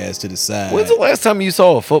taking your ass to the side. When's the last time you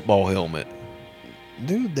saw a football helmet?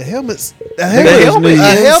 Dude, the helmet is a helmet. A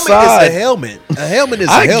helmet is a helmet.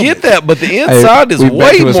 I get that, but the inside is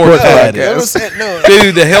way more padded.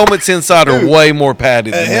 Dude, the helmets inside are way more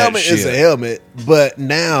padded. A helmet is a helmet, but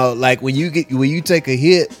now, like when you take a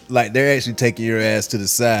hit, like they're actually taking your ass to the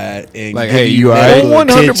side and like, hey, you all right?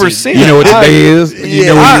 100%. You know what the day is. You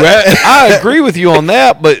know where you at. I agree with you on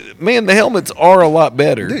that, but man, the helmets are a lot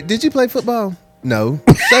better. Dude, did you play football? No.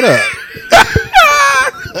 Shut up.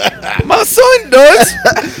 My son does.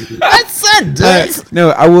 My son does.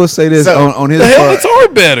 No, I will say this on his the part. helmets are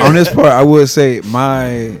better. On his part, I would say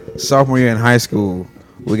my sophomore year in high school,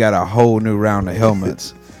 we got a whole new round of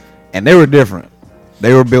helmets, and they were different.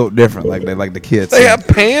 They were built different, like the kids. They have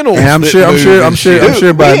panels. And I'm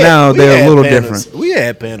sure by now they're a little different. We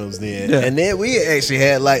had panels then, and then we actually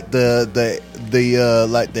had like the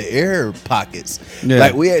air pockets. Yeah.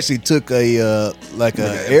 Like we actually took a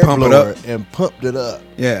air blower and pumped it up.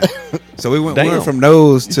 Yeah. So we went from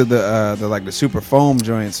those to the super foam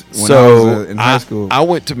joints when I was in high school. I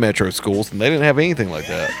went to metro schools and they didn't have anything like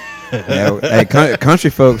that. Yeah, hey, country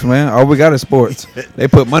folks, man, all we got is sports. They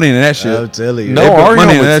put money into that shit. I'm telling you. No,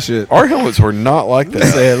 our helmets were not like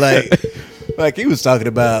that. like he was talking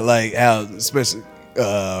about like how especially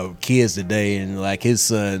kids today and like his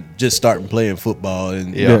son just starting playing football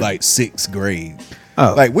in like 6th grade.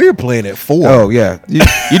 Oh. Like we were playing at 4. Oh yeah, you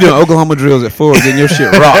doing Oklahoma drills at 4, getting your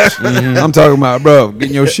shit rocked. Mm-hmm. I'm talking about, bro,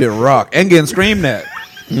 getting your shit rocked and getting screamed at.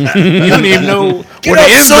 You don't even know where the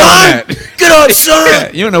end zone at. Get up, son!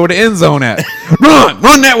 Yeah, you don't know where the end zone at.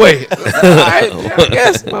 Run that way. I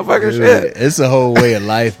guess, motherfucker, shit. It's a whole way of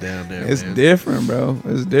life down there. It's different, bro.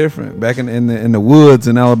 It's different. Back in the woods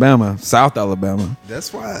in Alabama, South Alabama.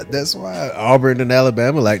 That's why Auburn and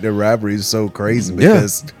Alabama, like their rivalry is so crazy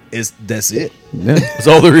because that's it. Yeah, that's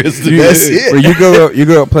all there is to do. That's it. Where you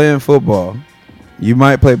grow up playing football, you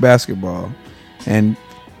might play basketball, and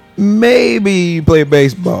maybe you play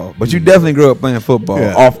baseball, but you definitely grew up playing football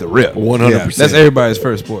off the rip. 100%. That's everybody's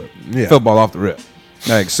first sport. Yeah. Football off the rip.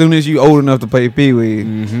 Like, soon as you old enough to play Pee Wee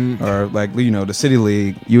or like the city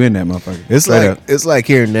league, you in that motherfucker. It's like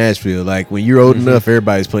here in Nashville. Like when you're old enough,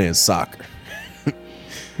 everybody's playing soccer.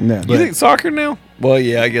 You think soccer now? Well,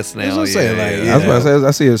 yeah, I guess now. I was about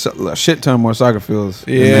to say, I see a shit ton more soccer fields.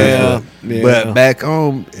 Yeah. But back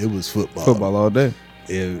home, it was football. Football all day.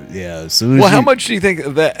 As soon as how much do you think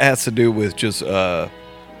that has to do with just the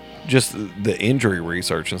injury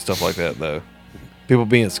research and stuff like that, though? People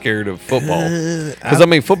being scared of football.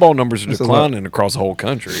 Because, football numbers are declining across the whole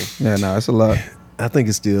country. Yeah, no, it's a lot. I think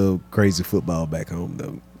it's still crazy football back home,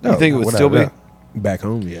 though. You think it would still be? Back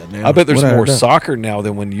home, yeah. Now, I bet there's more soccer now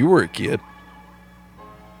than when you were a kid.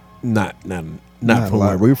 Not from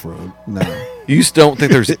where we're from. No. You just don't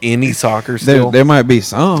think there's any soccer still? There might be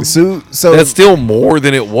some. So that's still more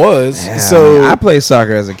than it was. Yeah, so I played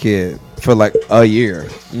soccer as a kid for like a year,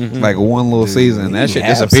 like one little season. That shit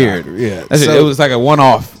disappeared. Soccer, yeah, it was like a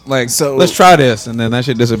one-off. Like, let's try this, and then that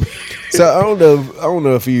shit disappeared. So I don't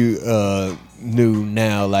know if you knew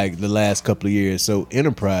now, like the last couple of years. So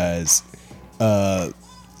Enterprise,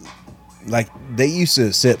 like they used to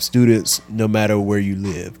accept students no matter where you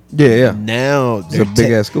live. Yeah. Now it's a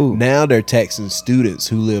big ass school. Now they're taxing students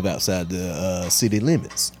who live outside the city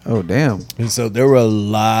limits. Oh damn! And so there were a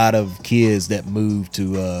lot of kids that moved to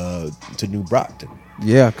New Brockton.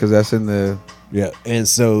 Yeah, because that's in the and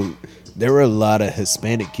so there were a lot of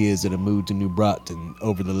Hispanic kids that have moved to New Brockton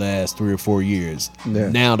over the last 3 or 4 years. Yeah.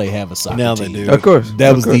 Now they have a soccer team. Now they do. Of course.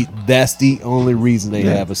 That's the only reason they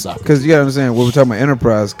have a soccer team. Because you gotta understand, what we're talking about,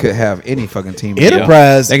 Enterprise could have any fucking team.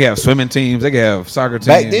 Enterprise. They could have swimming teams. They could have soccer teams.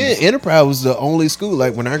 Back then, Enterprise was the only school.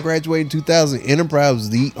 Like when I graduated in 2000, Enterprise was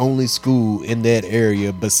the only school in that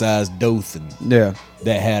area besides Dothan. Yeah.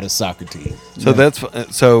 that had a soccer team.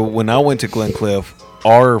 So when I went to Glen Cliff,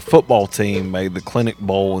 our football team made the Clinic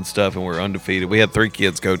Bowl and stuff, and we were undefeated. We had 3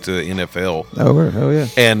 kids go to the NFL. Oh, hell yeah!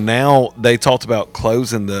 And now they talked about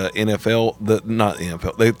closing the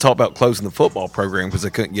NFL. They talked about closing the football program because they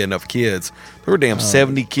couldn't get enough kids. There were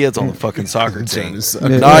 70 kids on the fucking soccer team.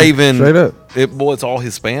 Not even straight up. It's all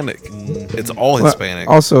Hispanic. It's all Hispanic.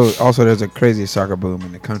 Also, there's a crazy soccer boom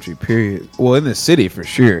in the country. Period. Well, in the city for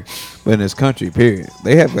sure, but in this country, period.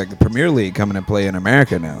 They have like the Premier League coming to play in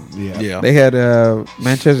America now. Yeah. They had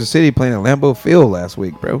Manchester City playing at Lambeau Field last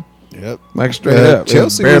week, bro. Yep. Like straight up.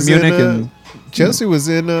 Chelsea Bayern was Munich in, Chelsea was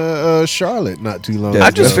in Charlotte not too long ago. I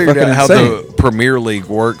just figured out how insane. the Premier League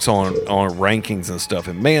works on rankings and stuff.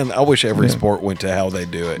 And man, I wish every sport went to how they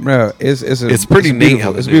do it. Bro, it's pretty neat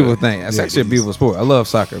how it's a they do beautiful it. thing. It's actually a beautiful sport. I love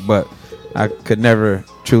soccer, but I could never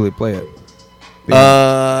truly play it.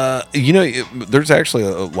 There's actually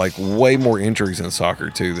like way more injuries in soccer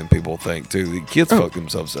too than people think too. The kids fuck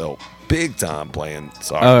themselves up big time playing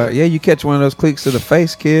soccer. Yeah, you catch one of those cleats to the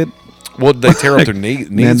face, kid. Well, they tear up their knees.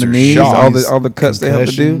 Man, the or knees, shots. all the cuts they have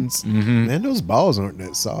to do. Man, those balls aren't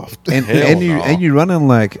that soft. And no. you running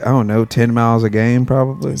like, I don't know, 10 miles a game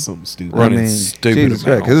probably. That's something stupid. Running stupid Jesus Christ,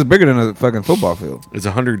 amount. because it's bigger than a fucking football field. It's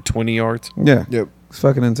 120 yards. Yeah. Yep. It's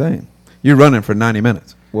fucking insane. You're running for 90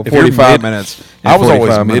 minutes. Well, If you're 45 mid- minutes. I was always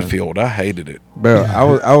 45 minutes. midfield. I hated it. Bro,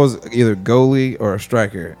 I was either goalie or a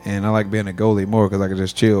striker, and I like being a goalie more because I could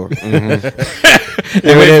just chill. And wait for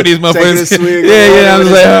these motherfuckers. Yeah, I'm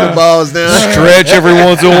just like, the balls down. Stretch every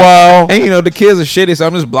once in a while. and the kids are shitty, so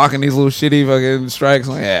I'm just blocking these little shitty fucking strikes.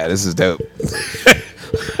 I'm like, yeah, this is dope.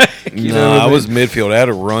 I was midfield. I had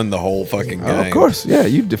to run the whole fucking game. Of course, yeah,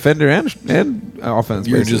 you defender and offense.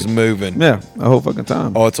 You're basically. just moving. Yeah, the whole fucking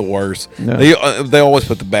time. Oh, it's the worst. Yeah. They always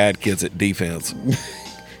put the bad kids at defense.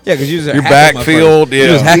 Yeah, because you just Your backfield, You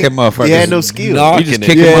just hacking motherfuckers. You had no skill. Knocking You just it.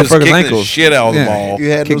 kicking You motherfuckers' kicking ankles. the shit out of the Yeah. ball. You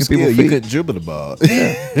had no Kicking skill. people's You feet. couldn't dribble the ball.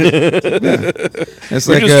 It's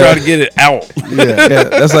We're like just trying to get it out. yeah,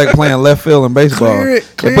 that's like playing left field in baseball. Clear it,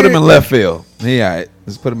 Yeah, put him in left field. He all right.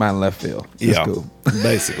 Let's put him out in left field. That's Yeah, cool.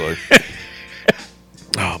 basically.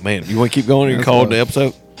 Oh man, you want to keep going? Or you That's call it fine. the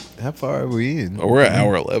episode? How far are we in? Oh, we're at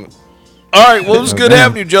hour 11. All right. Well, it was good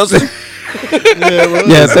having you, Justin.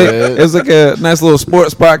 Yeah, it was like a nice little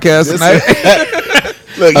sports podcast tonight.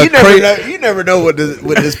 Look, you never know what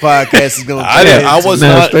this podcast is going to be.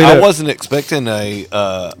 I wasn't expecting a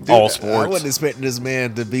all sports. I wasn't expecting this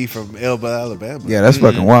man to be from Elba, Alabama. Yeah, that's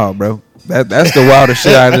fucking wild, bro. That's the wildest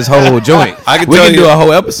shit out of this whole joint. We can do a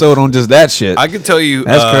whole episode on just that shit. I can tell you,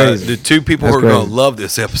 That's crazy. the two people That's who are going to crazy. love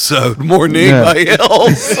this episode more than anybody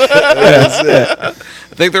else. I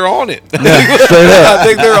think they're on it. Yeah, straight up. I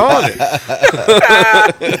think they're on it.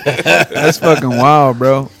 That's fucking wild,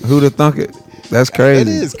 bro. Who'd have thunk it? That's crazy. It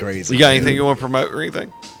is crazy. You got anything you want to promote or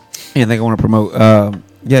anything? Anything I want to promote?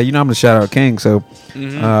 Yeah, I'm gonna shout out King. So,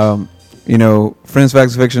 Friends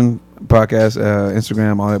Facts Fiction podcast,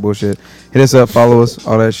 Instagram, all that bullshit. Hit us up, follow us,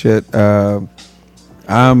 all that shit. I'm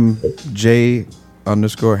J_Ham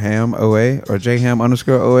OA or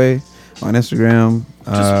JHam_OA on Instagram.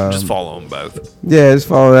 Just follow them both. Yeah, just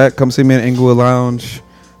follow that. Come see me at Inglewood Lounge.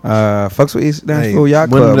 Fucks with East Nashville Yacht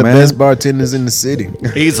Club, one of the man. best bartenders in the city.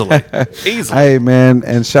 Easily. Hey, man,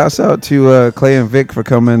 and shouts out to Clay and Vic for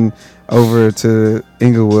coming over to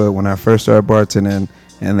Inglewood when I first started bartending,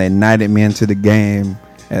 and they knighted me into the game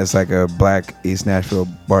as like a black East Nashville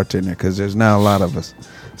bartender because there's not a lot of us.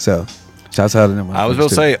 So, shouts out to them. I was going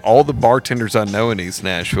to say, all the bartenders I know in East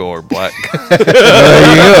Nashville are black.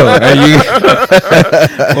 There you go.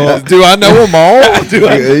 Well, do I know them all?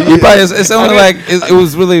 You probably, it's only like it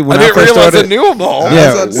was really when I I didn't first realize started. I knew them all.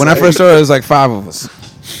 Yeah, when I first started, it was like 5 of us.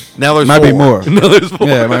 Now there's Might be 4. more. No, there's 4.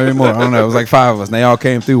 Yeah, it might be more. I don't know. It was like 5 of us. And they all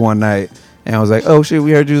came through one night, and I was like, "Oh shit,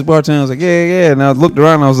 we heard you was bartending." I was like, "Yeah." And I looked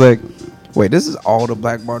around, and I was like, "Wait, this is all the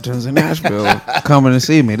black bartenders in Nashville coming to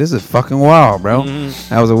see me. This is fucking wild, bro."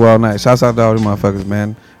 That was a wild night. Shouts out to all the motherfuckers,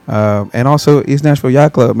 man. And also East Nashville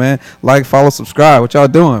Yacht Club, man. Like, follow, subscribe. What y'all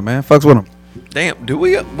doing, man? Fucks with them. Damn, do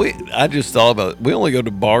we? I just thought about it. We only go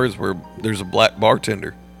to bars where there's a black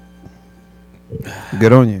bartender.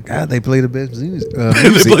 Good on you. God, they play the best music. They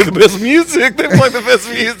play the best music. They play the best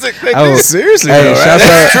music. They Oh, do. Seriously, Hey, though, right? shouts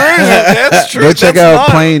out. That's true. Go check That's out not-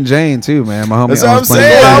 Plain Jane too, man. My homie That's what owns I'm Plain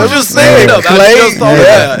saying. Jane. I was just saying, though. I just thought Yeah,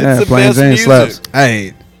 that. yeah, It's the Plain best Jane music. slaps.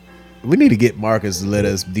 Hey, we need to get Marcus to let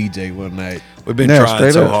us DJ one night. We've been Yeah, trying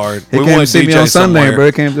straight so up. hard. He We came want to see me DJ on Sunday, somewhere. bro.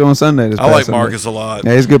 He came through on Sunday. This I past like Sunday. Marcus a lot.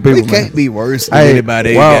 Yeah, he's good people, We man. can't be worse than Hey,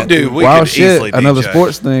 anybody. wild, Dude, we wild could shit. easily Another DJ.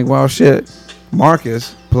 sports thing. Wild shit.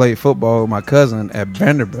 Marcus played football with my cousin at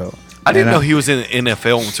Vanderbilt. I didn't know he was in the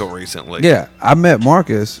NFL until recently. Yeah, I met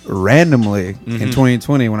Marcus randomly in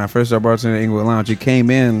 2020 when I first started bartending at Inglewood Lounge. He came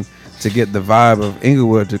in to get the vibe of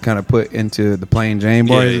Inglewood to kind of put into the Plain Jane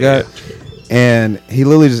bar he's got. And he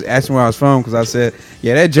literally just asked me where I was from because I said,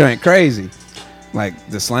 yeah, that joint crazy. Like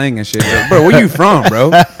the slang and shit. Like, bro, where you from,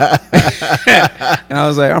 bro? And I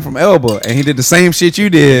was like, I'm from Elba. And he did the same shit you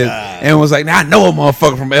did. And was like, nah, I know a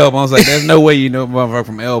motherfucker from Elba. I was like, there's no way you know a motherfucker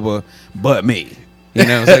from Elba but me. You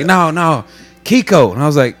know, it's like, no, Kiko. And I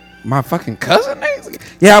was like, my fucking cousin?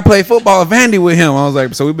 Yeah, I played football at Vandy with him. I was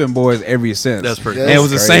like, so we've been boys ever since. That's pretty. And it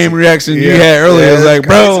was the same reaction you had earlier. It was like,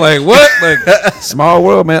 bro, like what? Like small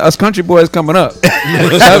world, man. Us country boys coming up.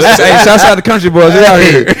 Shouts out to country boys. They out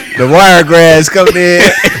here. The Wiregrass coming in.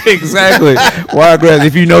 Exactly. Wiregrass.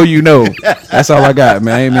 If you know, you know. That's all I got,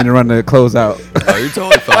 man. I ain't mean to run the close out. Oh, you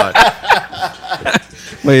totally fine.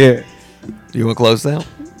 But yeah. You want to close now?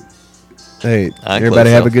 Hey,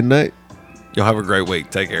 everybody have a good night. Y'all have a great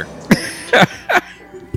week. Take care.